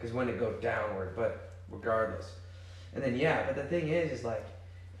 Because when it go downward, but regardless. And then but the thing is like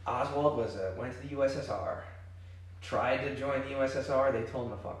Oswald went to the USSR, tried to join the USSR. They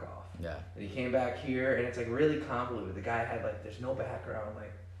told him to fuck off. Yeah. And he came back here, and it's like really convoluted. The guy had like there's no background,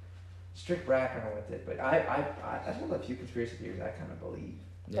 like strict background with it. But I that's one of the few conspiracy theories I kind of believe.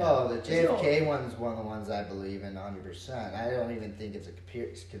 Yeah. Oh, the JFK one's one of the ones I believe in 100%. I don't even think it's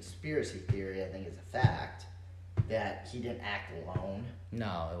a conspiracy theory. I think it's a fact that he didn't act alone.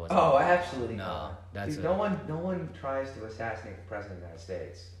 No, it wasn't. Oh, absolutely No, not. that's Dude, no one tries to assassinate the president of the United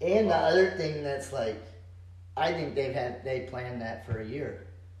States. And the other thing that's like, I think they planned that for a year.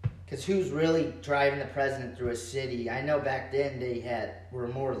 Because who's really driving the president through a city? I know back then were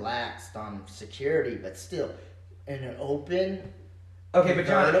more laxed on security, but still, in an open. Okay, but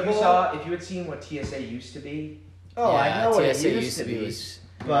John, convertible- if you had seen what TSA used to be, Oh, I know what it TSA used to be.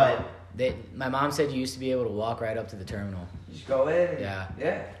 But my mom said you used to be able to walk right up to the terminal. you just go in. And,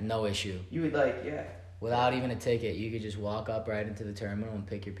 Yeah. No issue. You would Without even a ticket, you could just walk up right into the terminal and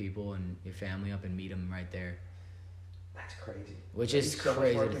pick your people and your family up and meet them right there. That's crazy. Which That'd is be so much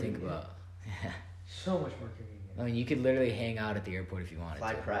crazy more to think convenient. about. Yeah. So much more convenient. I mean, you could literally hang out at the airport if you wanted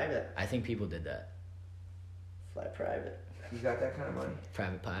Fly to. private. I think people did that. Fly private. You got that kind of money?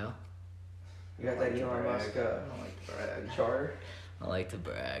 Private pile. You got that Elon Musk I don't like to brag. charter? I like to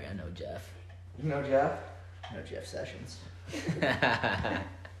brag. I know Jeff. You know Jeff? No Jeff Sessions.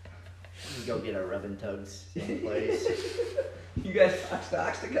 We go get our rub and tugs someplace. You guys talk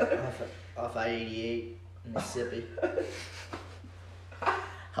stocks together? off I-88, Mississippi.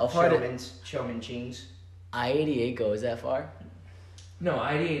 How far did Showman Chings. I-88 goes that far? No,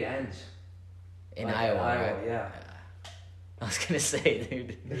 I-88 ends. In Like, Iowa, right? yeah. I was gonna say,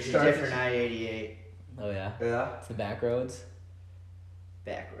 dude. There's a starts- different I-88 Oh yeah. Yeah. It's the back roads.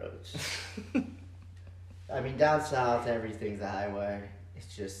 back roads. I mean, down south, everything's a highway.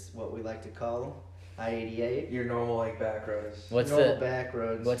 It's just what we like to call I-88. Your normal like back roads. What's Normal the back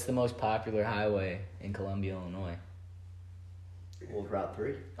roads? What's the most popular highway in Columbia, Illinois? Old Route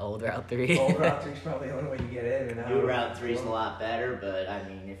 3. Old Route 3. Old Route 3 is probably the only way you get in and out. New Route 3 is a lot better, but I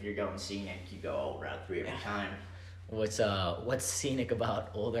mean, if you're going scenic, you go Old Route 3 every time. What's scenic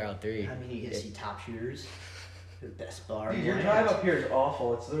about Old Route 3? I mean, you get to see top shooters. The best bar. Dude, in your the drive land. up here is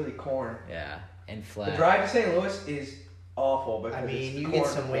awful. It's literally corn. Yeah, and The flat. drive to St. Louis is awful because I mean, it's you corn get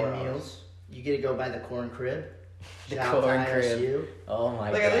some for 4 hours. windmills. You get to go by the corn crib. The Shout out to corn crib. ISU. Oh my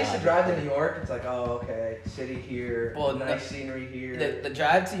god. Like at least the drive to New York, it's like, oh okay, city here, Well, nice scenery here. The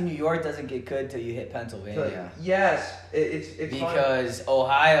drive to New York doesn't get good till you hit So, Pennsylvania. yes, it's fun. Because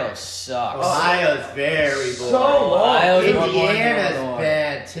Ohio sucks. Ohio's very So boring. long. Ohio's more boring than Indiana's Illinois.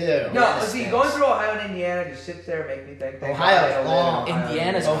 bad too. No, Yeah, see, stinks. going through Ohio and Indiana just sits there and make me think. thank Ohio's God I don't live in long. Ohio.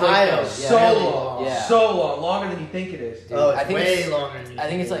 Indiana's Ohio's quick, so though. long, Yeah. so long, longer than you think it is, dude. Oh, it's I think way it's- longer than you I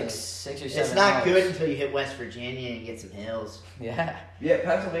think it's think like it is. 6 or 7 It's not hours. good until you hit West Virginia and get some hills. Yeah. Yeah,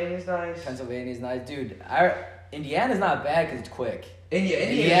 Pennsylvania's nice. Pennsylvania's nice. Dude, Indiana's not bad because it's quick. Indiana's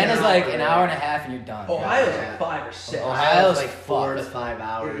Indiana's like an hour and a half and you're done. Ohio's Yeah. like 5 or 6. Ohio's like 4 to fucked. 5 It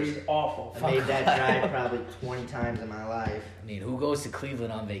hours. is awful. I made that drive probably 20 times in my life. I mean, who goes to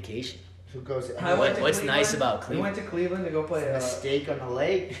Cleveland on vacation? Who goes to I went to What's Cleveland. nice about We went Cleveland? to Cleveland to go play. a steak on the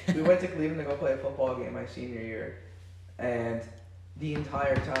lake? We went to Cleveland to go play a football game my senior year, and the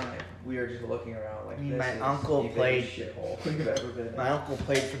entire time we were just looking around like I mean, this my is uncle the biggest played- shithole we've ever been in. My uncle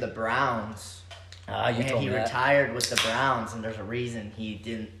played for the Browns. Ah, you And told he me that. retired with the Browns, and there's a reason he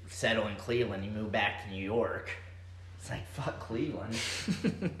didn't settle in Cleveland. He moved back to New York. It's like, fuck Cleveland.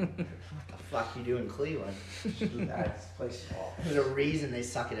 What the fuck you do in Cleveland? That place is awful. There's a reason they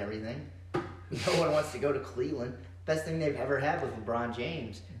suck at everything. No one wants to go to Cleveland. Best thing they've ever had was LeBron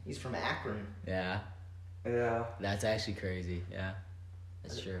James. He's from Akron. Yeah, Yeah. that's actually crazy. Yeah,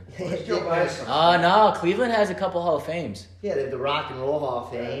 that's true. Where's Joe Biden? Oh no, Cleveland has a couple Hall of Fames. Yeah, they have the Rock and Roll Hall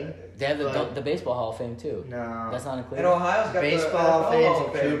of Fame. They have But- the baseball Hall of Fame too. No. That's not in And Cleveland. Ohio's got Baseball the Hall of NFL Fame's Hall in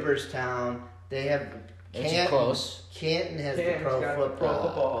of Fame. Cooperstown. They have Which is Canton. close. Canton has Canton's the pro got football. the Pro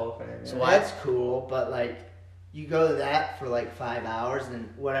Football Hall of Fame. So yeah. why- That's cool, but like you go to that for like 5 hours, and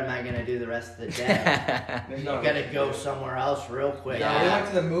what am I gonna do the rest of the day? You gotta go somewhere else real quick. No, we went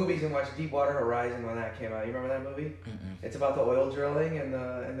to the movies and watched Deepwater Horizon when that came out. You remember that movie? Mm-mm. It's about the oil drilling in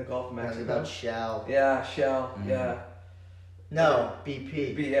the Gulf of It's Mexico. about Shell. Yeah, Shell. Mm-hmm. Yeah. No,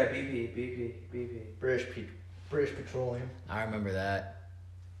 BP. BP. British Petroleum. I remember that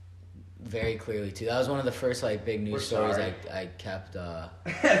very clearly too. That was one of the first like big news We're stories sorry. I kept.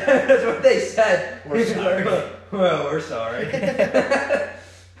 That's what they said. We're sorry. Well, we're sorry. That's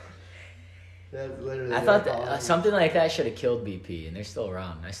literally. I thought that something like that should have killed BP, and they're still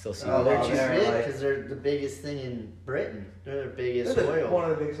around. I still see. Oh, they're Oh, too they're big like- because they're the biggest thing in Britain. They're the biggest They're oil. one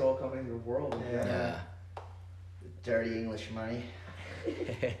of the biggest oil companies in the world. Yeah. Dirty English money.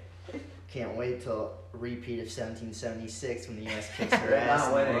 Can't wait till a repeat of 1776 when the U.S. kicks their They're ass not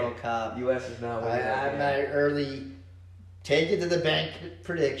in the winning. World Cup. U.S. is not winning. I'm my early take it to the bank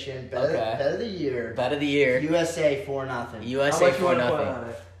prediction. Bet of the year. Bet of the year. USA 4-0. How USA much you 4 want to put nothing. on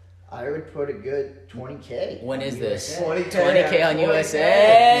it? I would put a good 20K. When is this? 20K. 20K on 20K.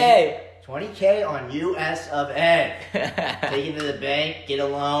 USA. 20K on US of A. Take it to the bank. Get a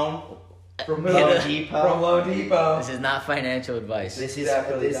loan. From Loan who? Depot. From Loan Depot. This is not financial advice. This is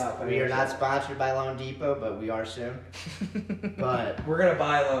Definitely not we are financial. not sponsored by Loan Depot, but we are soon. But We're gonna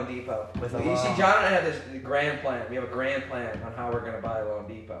buy Loan Depot. With a You see, loan. John and I have this grand plan. We have a grand plan on how we're gonna buy Loan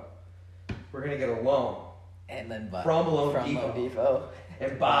Depot. We're gonna get a loan And then buy from Loan from Depot Loan Depot.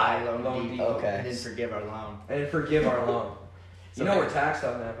 and buy Loan Loan Depot. Depot. Okay. And then forgive our loan. And forgive our loan. So You know then- we're taxed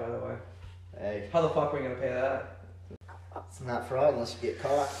on that, by the way. Hey, How the fuck are we gonna pay that? it's not fraud unless you get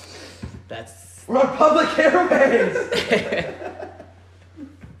caught. That's. We're on public airways.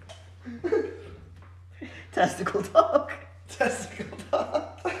 Testicle talk. Testicle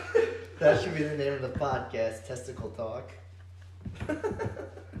Talk. That should be the name of the podcast, Testicle Talk.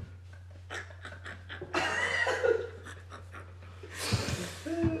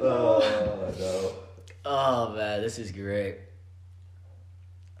 Oh, no. Oh man, this is great.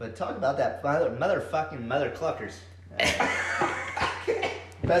 But talk about that motherfucking mother cluckers.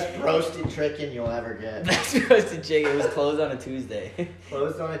 Best roasted chicken you'll ever get. Best roasted chicken. It was closed on a Tuesday.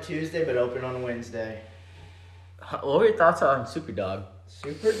 Closed on a Tuesday, but open on a Wednesday. What were your thoughts on Superdog?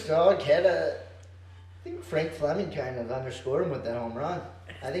 Super Dog had I think Frank Fleming kind of underscored him with that home run.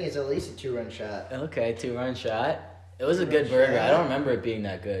 I think it's at least a 2-run shot. Okay, 2-run shot. It was a Two-run good burger. shot. I don't remember it being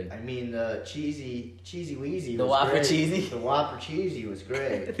that good. I mean, the cheesy Wheezy The was Whopper great. cheesy? The Whopper cheesy was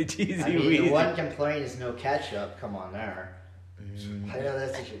great. The cheesy I mean, Wheezy. the one complaint is no ketchup. Come on there. Mm, I know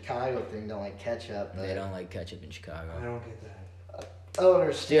that's a Chicago thing. Don't like ketchup. But they don't like ketchup in Chicago. I don't get that. I don't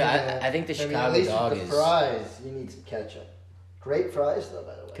understand. Dude, I think the I mean, Chicago at least dog with the is- fries, you need some ketchup. Great fries, though,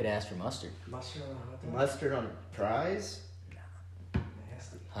 by the way. Could ask for mustard. Mustard on a hot dog? Mustard on fries?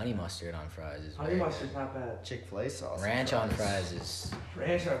 Nasty. Honey mustard on fries is Honey very good. mustard's not bad. Chick-fil-A sauce. Ranch on fries is...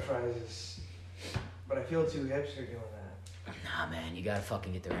 Ranch on fries is... But I feel too hipster doing that. Nah, man, you gotta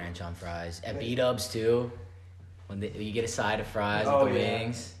fucking get the ranch on fries. At B-Dubs, too. When you get a side of fries Oh, with the yeah.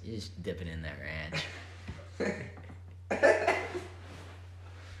 wings, you just dip it in that ranch.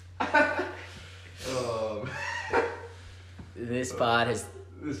 This pod has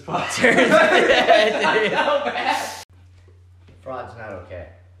This pot. turned... Fraud's not okay.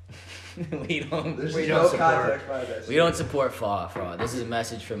 we don't... There's We no don't support- context by this. We don't support fraud. This is a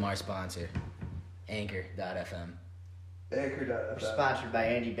message from our sponsor, Anchor.fm. We're sponsored by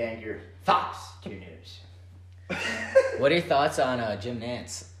Andy Banger. Fox 2 News. What are your thoughts on Jim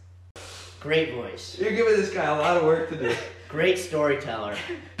Nance? Great voice. You're giving this guy a lot of work to do. Great storyteller.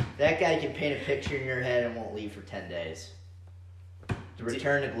 That guy can paint a picture in your head and won't leave for 10 days. The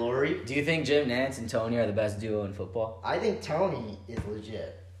Return to Glory. Do you think Jim Nance and Tony are the best duo in football? I think Tony is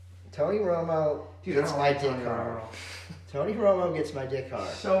legit. Tony Romo Dude, I gets don't my like dick Tony hard. Romo. Tony Romo gets my dick hard.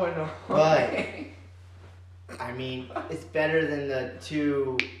 So annoying. But I mean, it's better than the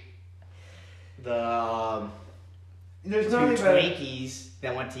two There's nothing better. Twinkies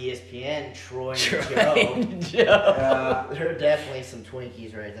that went to ESPN, Troy and Joe. Troy Joe. There are definitely some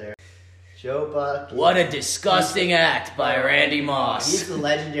Twinkies right there. Joe Buck. What a disgusting act by Randy He's Moss. the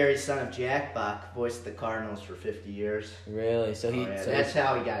legendary son of Jack Buck, voiced the Cardinals for 50 years. Really? So he... Oh, yeah, so that's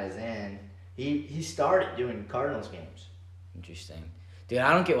how he got his in. He started doing Cardinals games. Interesting. Dude,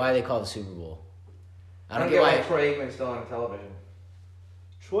 I don't get why they call the Super Bowl. I don't get why Troy Aikman's still on television.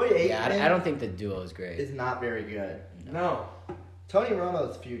 Troy Aikman Yeah, I don't think the duo is great. is not very good. No. Tony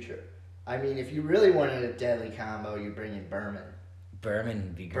Romo's future. I mean, if you really wanted a deadly combo, you bring in Berman. Berman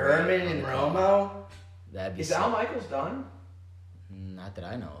would be great. Berman and Romo? That'd be Is sick. Al Michaels done? Not that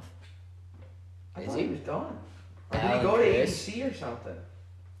I know of. I Is thought he? he was done. Or did Alan he go to Chris? ABC or something?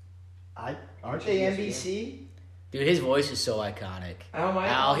 Aren't they NBC? Dude, his voice is so iconic. Al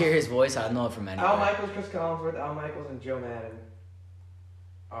Michaels. I'll hear his voice. I'll know it from anywhere. Al Michaels, Chris Collinsworth, Al Michaels, and Joe Madden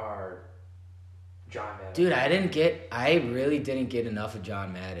are John Madden. Dude, I really didn't get enough of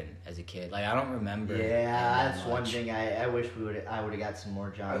John Madden as a kid. Like, I don't remember. Yeah, that that's one much. thing I wish I would have got some more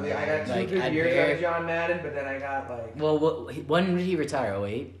John I Madden. got two good years out of John Madden, but then I got like... Well, when did he retire?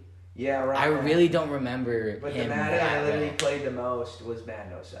 08? Yeah, right. I really don't remember But him the Madden I that literally well. played the most was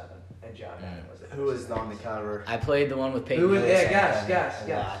Madden 07, and John Madden was it. Who was on the cover? I played the one with Peyton Who was? Hillis Yeah, on guess.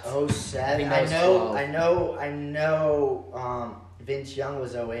 a lot. 07. I think that was 12. I know. Vince Young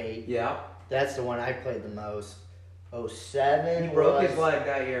was 08. Yeah. That's the one I played the most. 07 He broke was, his leg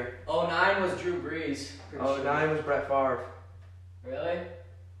that year. 09 was Drew Brees. 09 was Brett Favre. Really?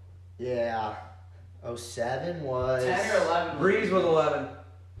 Yeah. 07 was 10 or 11. Breeze was 11.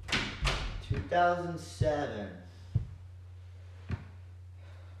 2007.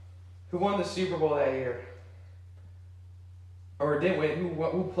 Who won the Super Bowl that year? Or didn't win?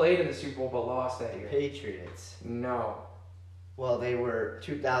 Who played in the Super Bowl but lost that year? Patriots. No. Well, they were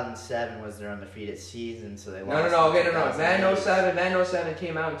 2007 was their undefeated season, so they No. lost. Okay, in no. 2008. Madden 07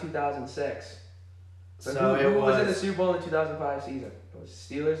 came out in 2006. So who it was in the was Super Bowl in the 2005 season? It was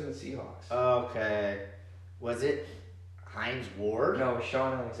Steelers and the Seahawks. okay. Was it Heinz Ward? No, it was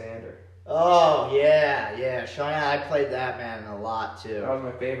Sean Alexander. Oh yeah. Sean, I played that man a lot too. That was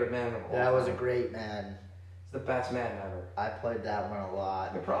my favorite Madden of all That was a time. great man. It's the best Madden ever. I played that one a I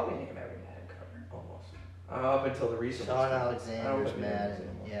lot. could probably name every Madden cover, almost. Up until the recent Sean ones. I don't Alexander's play Madden man.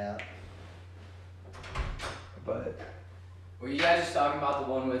 anymore. Yeah. But Were you guys just talking about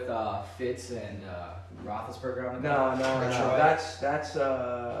the one with Fitz and Roethlisberger on the cover? no. Detroit? That's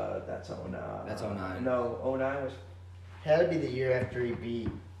 09. That's 09. No, 09 was Had to be the year after he beat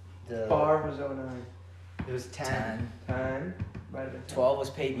the. Favre was 09. It was 10. 10 might have been 10. 12 was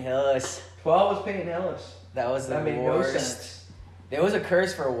Peyton Hillis. 12 was Peyton Hillis. That was the That made worst. no sense. There was a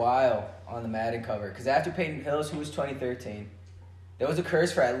curse for a while on the Madden cover because after Peyton Hillis, who was 2013, there was a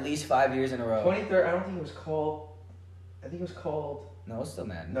curse for at least 5 years in a row. 23rd. I don't think it was called. I think it was called. No, it's still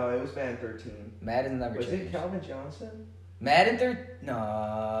Madden. No, it was Madden 13. Madden never Was changed. it Calvin Johnson? Madden 13?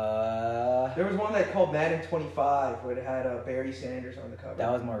 No. There was one that called Madden 25 where it had Barry Sanders on the cover.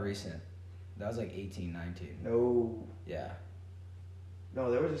 That was more recent. That was like 18, 19. No. Yeah. No,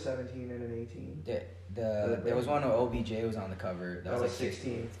 there was a 17 and an 18. There was one where OBJ was on the cover. That was like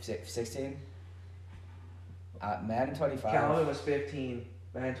 16. 16? Madden 25. Calvin was 15.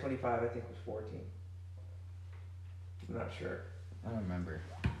 Madden 25, I think, was 14. I'm not sure. I don't remember.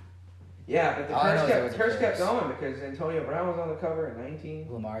 Yeah, but the All I know is there was curse a kept curse. going because Antonio Brown was on the cover at 19.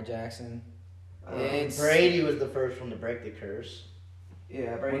 Lamar Jackson. It's Brady was the first one to break the curse.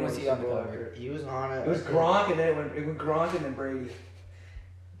 Yeah, Brady When was won he on Super the Bowl cover? after. He was on it. It was Gronk and then it went Gronk and then Brady.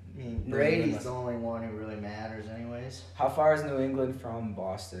 I mean, Brady's the only one who really matters, anyways. How far is New England from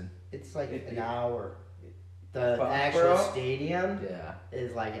Boston? It's like It- an hour. The Foxborough? actual stadium Yeah.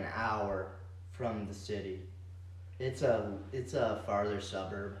 is like an hour from the city. It's a farther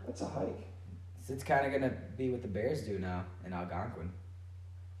suburb. That's a hike. It's kind of going to be what the Bears do now in Algonquin.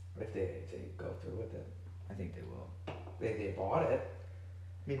 If they go through with it, I think they will. they bought it.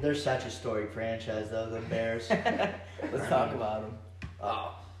 I mean, they're such a storied franchise, though, the Bears. Let's talk about them.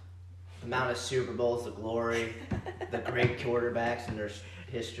 Oh, the amount of Super Bowls, the glory, the great quarterbacks in their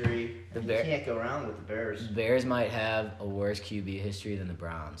history. The You Bear- can't go wrong with the Bears. Bears might have a worse QB history than the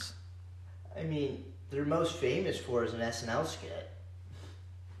Browns. I mean, they're most famous for is an SNL skit.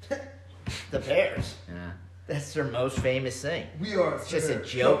 The Bears. Yeah. That's their most famous thing. We are. It's just a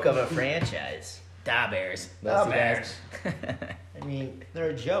joke of a franchise. Da Bears. Da Those two guys. I mean, they're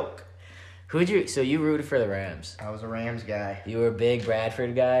a joke. So you rooted for the Rams. I was a Rams guy. You were a big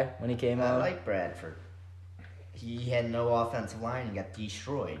Bradford guy when he came I on? like Bradford. He had no offensive line and got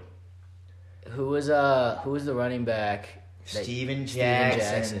destroyed. Who was the running back? that- Steven Steven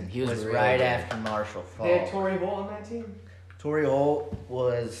Jackson. He was really right good. after Marshall They had Faulk. Torrey Holt on that team. Torrey Holt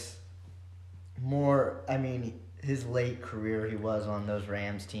was more, I mean, his late career he was on those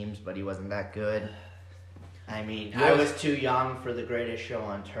Rams teams, but he wasn't that good. I mean, I was too young for the greatest show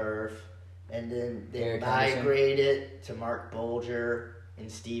on turf. And then they Eric Henderson. migrated to Mark Bolger and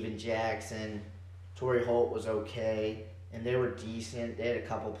Steven Jackson. Torrey Holt was okay, and they were decent. They had a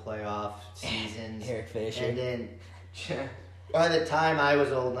couple playoff seasons. Eric Fisher. And then by the time I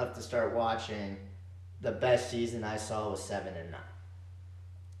was old enough to start watching, the best season I saw was 7-9.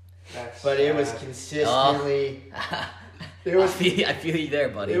 That's But it was sad. consistently. It I was feel you there,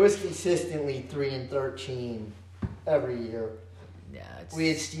 buddy. it was consistently 3-13 every year. Yeah. It's, We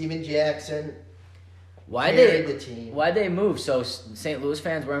had Steven Jackson why carried they the team. why'd they move? So St. Louis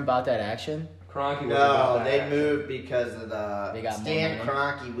fans weren't about that action. Of Kroenke was about No, that they action. moved because of They got Stan more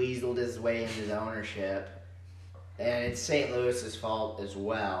Kroenke weaseled his way into the ownership, and it's St. Louis's fault as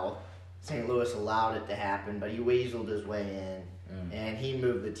well. St. Louis allowed it to happen, but he weaseled his way in, and he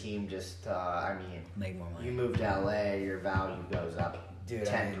moved the team. Make more money. You move to LA, your value goes up. Dude,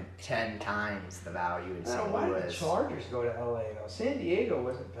 10 times the value in I don't St. know, why did the Louis. Chargers go to LA though? San Diego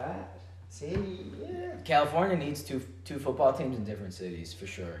wasn't bad. See, yeah. California needs two football teams in different cities for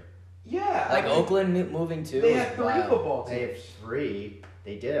sure. Yeah. Like I mean, Oakland moving too. They is have 3 wild. football They teams. have 3.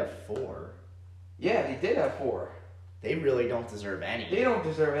 They did have 4. Yeah, they did have 4. They really don't deserve any. They don't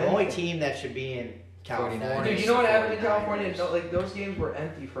deserve The anything. only team that should be in California. 49ers. Dude, you know what happened in 49ers. California? Like those games were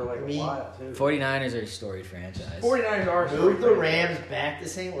empty for like a Me- while too. 49ers are a storied franchise. 49ers are Move the sorry, Rams back to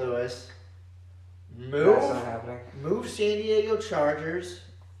St. Louis. That's not Move, happening. move San Diego Chargers.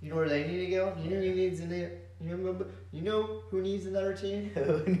 You know where they need to go? You know who needs who needs another team?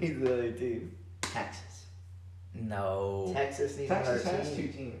 Who needs the other team? Texas. No. Texas needs Texas another has team.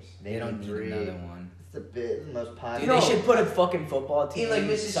 2 teams. They don't need 3. another one. It's the most Dude, popular. they should put a fucking football team like,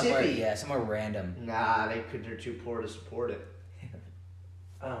 somewhere. Mississippi. Yeah, somewhere random. Nah, they're too poor to support it.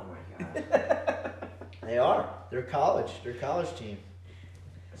 Oh my god. They are. They're college. They're a college team.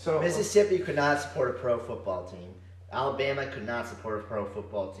 So Mississippi could not support a pro football team. Alabama could not support a pro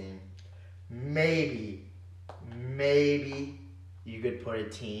football team. Maybe you could put a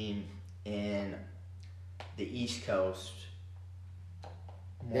team in the East Coast.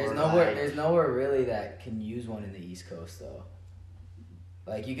 There's More nowhere. like- There's nowhere really that can use one in the East Coast though.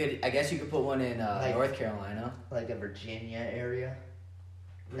 Like you could, I guess you could put one in Like- North Carolina. like a Virginia area.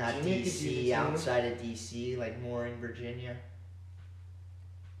 Not Virginia could use a DC, team. outside of DC, like more in Virginia.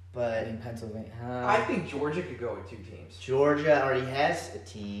 I But mean Pennsylvania. I think Georgia could go with 2 teams. Georgia already has a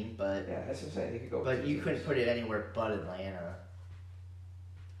team, but Yeah, that's what I'm saying. They could go with But 2 you teams. couldn't put it anywhere but Atlanta.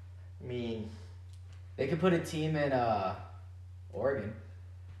 I mean, They could put a team in Oregon.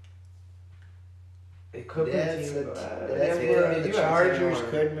 They could put a that's team. a- They that's have- where they the do have a team in Chargers Oregon.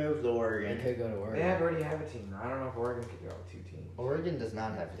 could move to They Oregon. could go to They Oregon. already have a team. I don't know if Oregon could go with 2 teams. Oregon does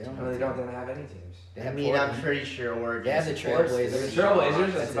not have a They team. don't No, they don't. They don't have any teams. They I have mean, Portland. I'm pretty sure Oregon. They have the supports Trailblazers. The this. Trailblazers.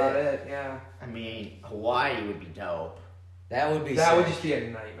 That's That's about it. it. Yeah. I mean, Hawaii would be dope. That would be. That would sick. just be a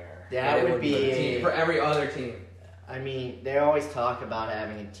nightmare. That it would would be For, the be. team, for every other team. I mean, they always talk about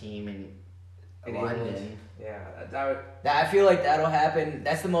having a team in In London. England. Yeah, that would I feel like that'll happen.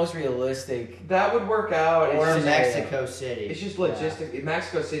 That's the most realistic. work out. Or It's just, Mexico City. it's just logistic.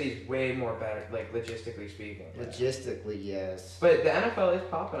 Mexico City's way more better, like logistically speaking. Logistically, yes. But the NFL is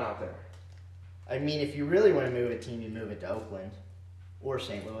popping out there. I mean, if you really want to move a team, you move it to Oakland or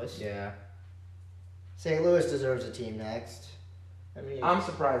St. Louis. Yeah. St. Louis deserves a team next. I mean, I'm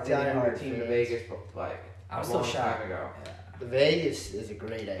surprised they didn't move diehard a team to fans. Vegas, but like I'm a still long shocked. time ago. The Vegas is a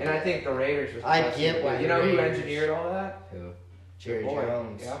great idea. And I think the Raiders was. the I best get thing. why You the know who Raiders- engineered all that? Who? Jerry Your boy.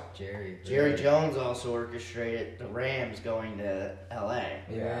 Jones. Yep. Jerry Jones also orchestrated the Rams going to LA.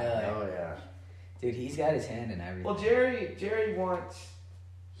 Yeah. Oh yeah. Dude, he's got his hand in everything. Well, Jerry wants.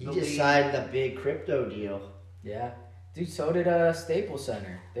 He The just league. signed the big crypto deal. Yeah. Dude, so did Staples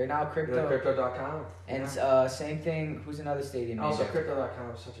Center. They're now crypto. Crypto.com. And same thing. Who's another stadium? named Also, after- Crypto.com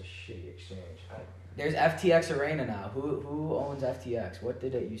is such a shitty exchange. There's FTX Arena now. Who owns FTX? What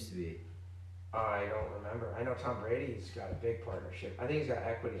did it used to be? I don't remember. I know Tom Brady's got a big partnership. I think he's got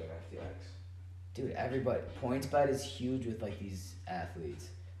equity in FTX. Dude, everybody. PointsBet is huge with like these athletes.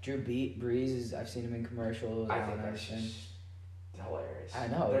 Drew Brees is. I've seen him in commercials. I and think that's everything. just hilarious. I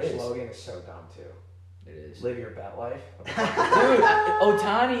know, Their it is. slogan is so dumb too. It is. Live your bet life. Dude,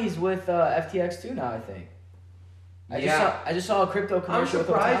 Otani's with FTX too now. I think. I just saw a crypto I'm commercial with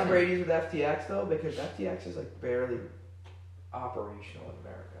surprised Otani. Brady's with FTX though, because FTX is like barely operational in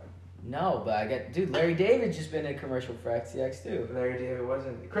America. No, but dude, Larry David's just been in a commercial for FTX too. Larry David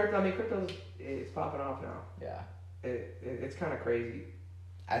wasn't crypto. I mean, crypto's it's popping off now. Yeah. It's kind of crazy.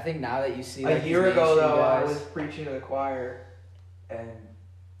 I think now that you see A like, year these ago, mainstream though, I guys- was preaching to the choir, and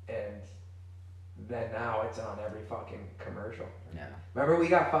then now it's on every fucking commercial. Yeah. Remember, we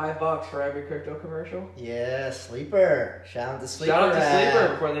got $5 for every crypto commercial. Yeah, Sleeper. Shout out to Sleeper. Shout out to app.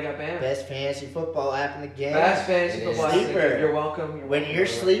 Sleeper before they got banned. Best fantasy football app in the game. Best fantasy It is. football. Sleeper. You're welcome. When you're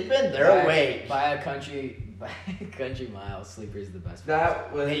sleeping, they're By- awake. By a country mile, Sleeper's the best.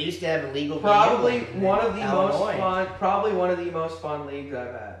 That was They used to have illegal probably gambling one in of the Illinois. most fun leagues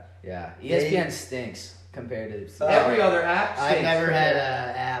I've had. Yeah. ESPN stinks compared to. Every other app. I stinks. never had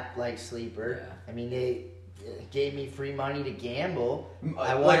an app like Sleeper. Yeah. I mean, they gave me free money to gamble.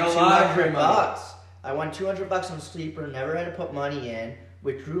 I won Like a lot of free money. $200. I won $200 on Sleeper. Never had to put money in.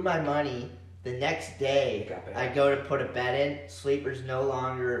 Withdrew my money The next day, Got bad. I go to put a bet in. Sleepers no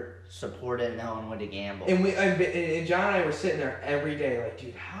longer supported Illinois to gamble. And John and I were sitting there every day, like,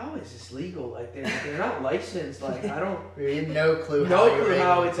 dude, how is this legal? Like, they're not licensed. Like, I don't. We had no clue. No clue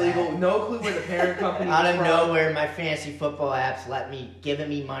how it's legal. No clue where the parent company. Out of is from. nowhere, my fantasy football apps giving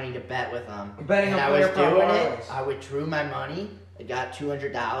me money to bet with them. Betting and on I was player doing parlays. it. I withdrew my money. I got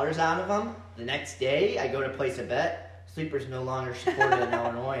 $200 out of them. The next day, I go to place a bet. Sleepers no longer supported in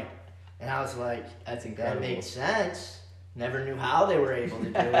Illinois. And I was like, That's incredible. that makes sense. Never knew how they were able to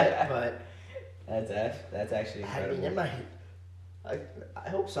do it, but That's actually I incredible. mean, I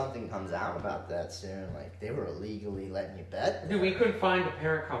hope something comes out about that soon. Like, they were illegally letting you bet. Dude, we couldn't find the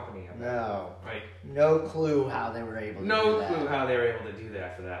parent company of that. No. Like, No clue how they were able to do no that. clue how they were able to do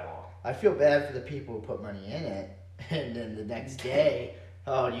that for that long. I feel bad for the people who put money in it, and then the next day,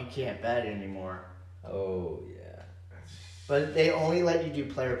 oh, you can't bet anymore. Oh yeah. But they only let you do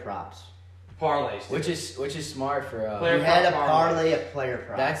player props. Parlays. Which is smart for Player You had a prop parlay of player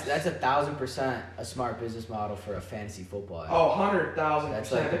props. that's 1,000% a smart business model for a fantasy football. Oh, 100,000%.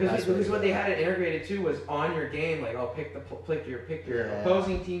 That's like the because best way because to what do they it. had it integrated too was on your game. Like, oh, pick your Yeah.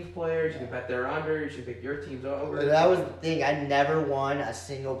 opposing team's players. You can bet their under. You should pick your team's over. But that was the thing. I never won a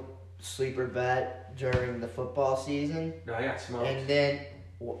single sleeper bet during the football season. No, I got smoked. And then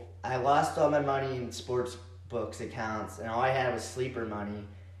I lost all my money in sports books accounts, and all I had was sleeper money.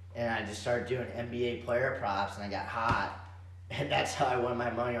 And I just started doing NBA player props, and I got hot. And that's how I won my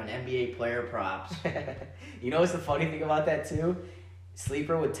money on NBA player props. You know what's the funny thing about that too?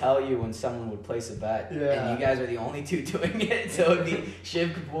 Sleeper would tell you when someone would place a bet, Yeah. and you guys are the only two doing it. So it'd be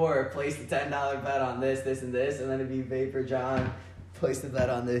Shiv Kapoor place the $10 bet on this, and this, and then it'd be Vapor John place the bet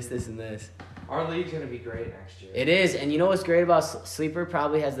on this, and this. Our league's gonna be great next year. It is, and you know what's great about Sleeper?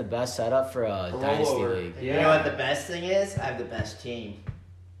 Probably has the best setup for a dynasty rollover. league. And You know what the best thing is? I have the best team.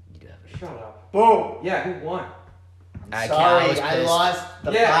 You do have a- Shut up. Boom! Yeah, who won? I'm I sorry, was I pissed. lost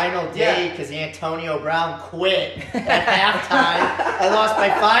the Yeah, final day because Antonio Brown quit at halftime. I lost by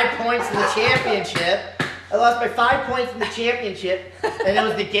 5 points in the championship. And it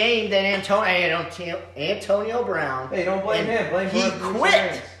was the game that Antonio Brown. Hey, don't blame and him. Blame he Bruce quit.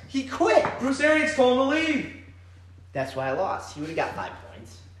 Arians. He quit. Bruce Arians told him to leave. That's why I lost. He would have got 5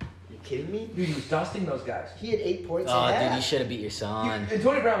 points. Are you kidding me? Dude, he was dusting those guys. He had 8 points Oh, in dude, half you should have beat your son. And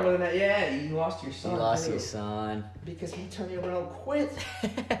Tony Brown wasn't that. Yeah, you lost to your You son. lost too. your son. because Antonio Brown quit.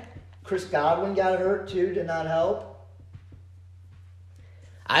 Chris Godwin got hurt too. Did not help.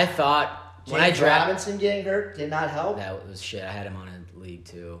 I thought when I James drafted Robinson getting hurt did not help. that was shit. I had him on a league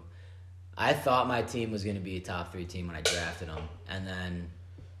too. I thought my team was going to be a top 3 team when I drafted him, and then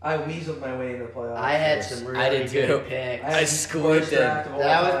I weaseled my way into the playoffs. I had some really I did good too. picks. I had the scored worst them. draft of all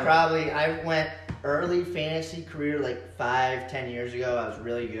That was time. probably I went early fantasy career like 5-10 years ago. I was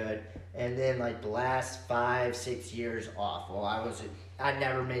really good, and then like the last 5-6 years awful. I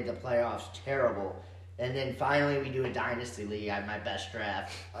never made the playoffs. Terrible. And then finally we do a dynasty league. I had my best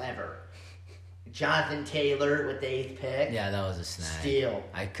draft ever. Jonathan Taylor with the 8th pick. yeah, that was a snag. Steal.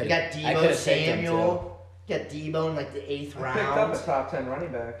 I You could got have Debo Samuel. You got Debo in like the 8th I picked up round. a top 10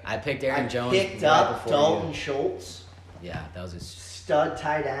 running back. I picked Aaron I Jones. picked right up before Dalton you. Schultz, Yeah, that was a stud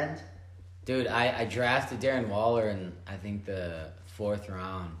tight end. dude. I drafted Darren Waller in I think the 4th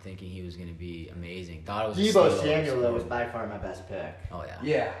round, thinking he was going to be amazing. Thought it was a Debo steal. Samuel though was by far my best pick. Oh yeah.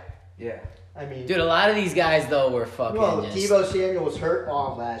 Yeah, yeah. I mean, Dude, a lot of these guys though were fucking well, just Debo Samuel was hurt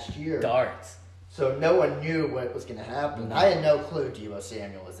all last year, darts. so no one knew what was going to happen. No. I had no clue Debo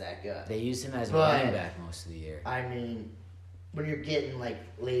Samuel was that good. They used him as a But- running back most of the year. I mean, when you're getting like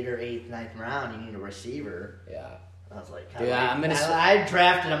later 8th, 9th round, you need a receiver. Yeah. I was like, Dude, I'm gonna I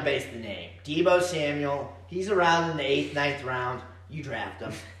drafted him based on the name. Debo Samuel. He's around in the 8th, 9th round. You draft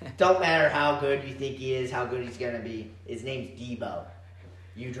him. Don't matter how good you think he is, how good he's gonna be. His name's Debo.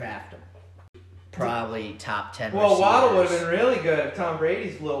 You draft him. Probably top 10. Well, Waddle would receivers. have been really good if Tom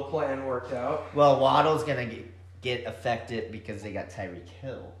Brady's little plan worked out. Well, Waddle's gonna get affected because they got Tyreek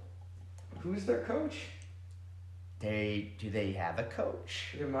Hill. Who's their coach? Do they have a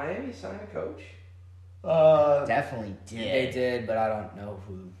coach? Did Miami sign a coach? Definitely They did. did, but I don't know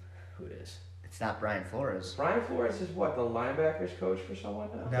who it is. It's not Brian Flores. Brian Flores is what, the linebackers coach for someone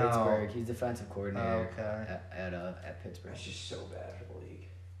now? No. Pittsburgh. He's defensive coordinator Okay. at Pittsburgh. That's just so bad for the league.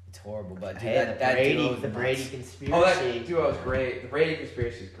 It's horrible, but dude, Hey, that duo the is Brady nuts. conspiracy. Oh, that duo is great. The Brady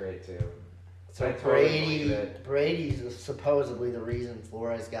conspiracy is great too. So I totally believe it. Brady's supposedly the reason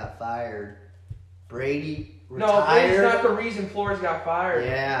Flores got fired. Brady No, retired. Brady's not the reason Flores got fired.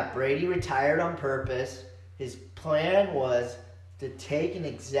 Yeah, Brady retired on purpose. His plan was to take an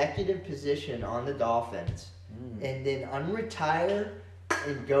executive position on the Dolphins and then unretire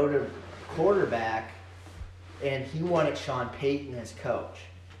and go to quarterback, and he wanted Sean Payton as coach.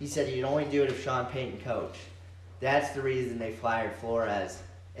 He said he'd only do it if Sean Payton coached. That's the reason they fired Flores.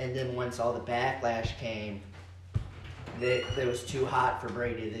 And then once all the backlash came, it was too hot for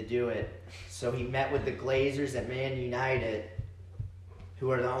Brady to do it. So he met with the Glazers at Man United, who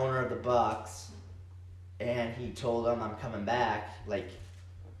are the owner of the Bucks, and he told them, I'm coming back. Like,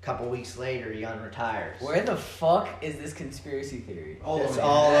 a couple weeks later, he unretires. Where the fuck is this conspiracy theory? It's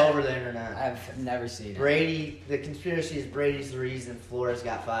all over the internet. I've never seen it. Brady, the conspiracy is Brady's the reason Flores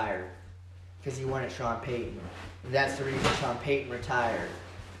got fired. Because he wanted Sean Payton. And that's the reason Sean Payton retired.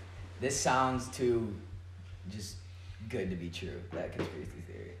 This sounds too just good to be true, that conspiracy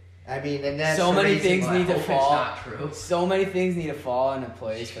theory. I mean, and that's So the many reason things why- need to Hope it's fall. not true. So many things need to fall into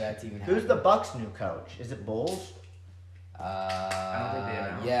place for that to even happen. Who's the Bucks' new coach? Is it Bulls? I don't think they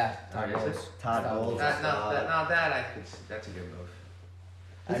announced. Yeah. Oh, is it? Todd Todd Bowles. Bowles. That I think that's a good move.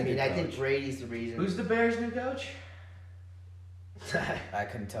 I He's a mean, good I think coach. Brady's the reason. Who's the Bears' new coach? I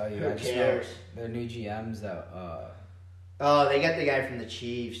couldn't tell you. Who I just know cares? their new GMs that Oh, they got the guy from the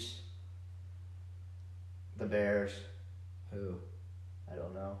Chiefs. The Bears. who I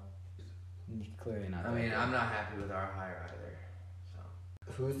don't know. clearly not. I that mean, good. I'm not happy with our hire either.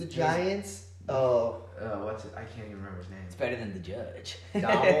 So, Who's the Giants? Oh, what's it? I can't even remember his name. It's better than the judge.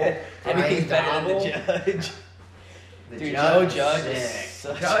 Dobble. Anything's better than the judge. the Dude, Judge. Joe Judge is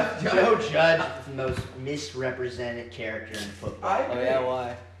Sick. such Joe Judge is the most misrepresented character in football. I Oh agree. yeah,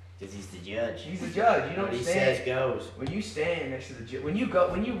 why? Because he's the judge. He's the judge. You What don't he stand. says goes. When you stand next to the when you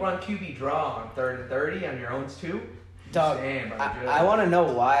run QB draw on 3rd and 30 on your own 2, you Dog, stand by the judge. I want to know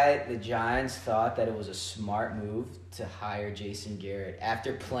why the Giants thought that it was a smart move to hire Jason Garrett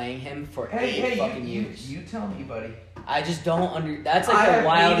after playing him for eight fucking years. You tell me, buddy. I just don't That's I like have the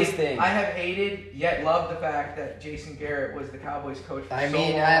wildest hated- thing. I have hated yet loved the fact that Jason Garrett was the Cowboys coach for I so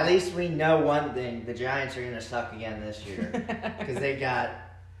mean, long. at least we know one thing: the Giants are gonna suck again this year because they got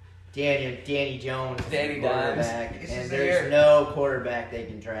Danny Jones, as Danny the Dimes. quarterback, This is and the there's year. no quarterback they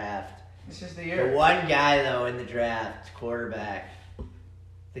can draft. This is the The year. one guy though in the draft, quarterback,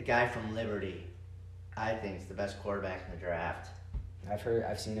 the guy from Liberty, I think is the best quarterback in the draft.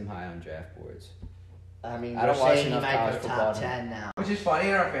 I've seen him high on draft boards. I mean, I they're don't watch saying he enough might college go football top to- 10 now. Which is funny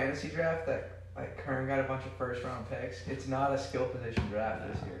in our fantasy draft that like Kern got a bunch of first round picks. It's not a skill position draft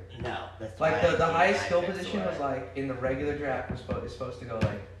this year. No, that's Like why I the gave highest my skill picks position away. was like in the regular draft is supposed to go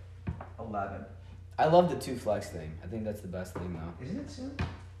like 11. I love the 2 flex thing. I think that's the best thing though. Isn't it soon?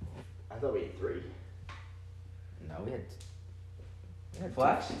 I thought we had 3. No, we had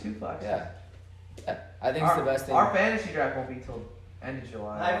Flex? 2 flex. Yeah. I think it's the best thing. Our fantasy draft won't be till end of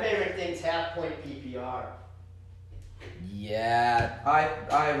July. My favorite thing's half point PPR. Yeah.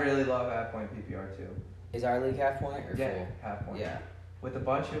 I really love half point PPR too. Is our league half point or Yeah, full? half point. Yeah. With a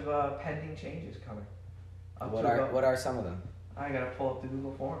bunch of pending changes coming. Up What to are about- what are some of them? I gotta pull up the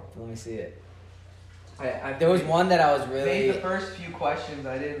Google form. Let me see it. I There was one that I was made really. the first few questions.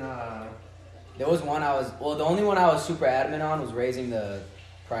 I didn't. There was one I was. Well, the only one I was super adamant on was raising the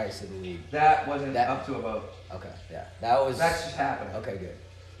price of the league. That wasn't That- up to a vote. Okay. Yeah. That was. That's just happening. Okay. Good.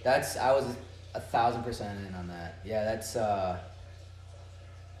 I was 1,000% in on that. Yeah. That's the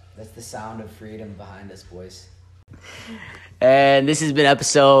sound of freedom behind us, boys. And this has been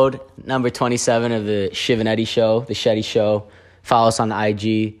episode number 27 of the Shiv and Eddy Show, the Shetty Show. Follow us on the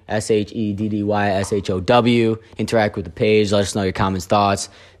IG, SHEDDYSHOW. Interact with the page. Let us know your comments, thoughts.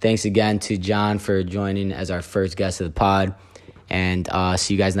 Thanks again to John for joining as our first guest of the pod. And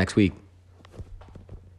see you guys next week.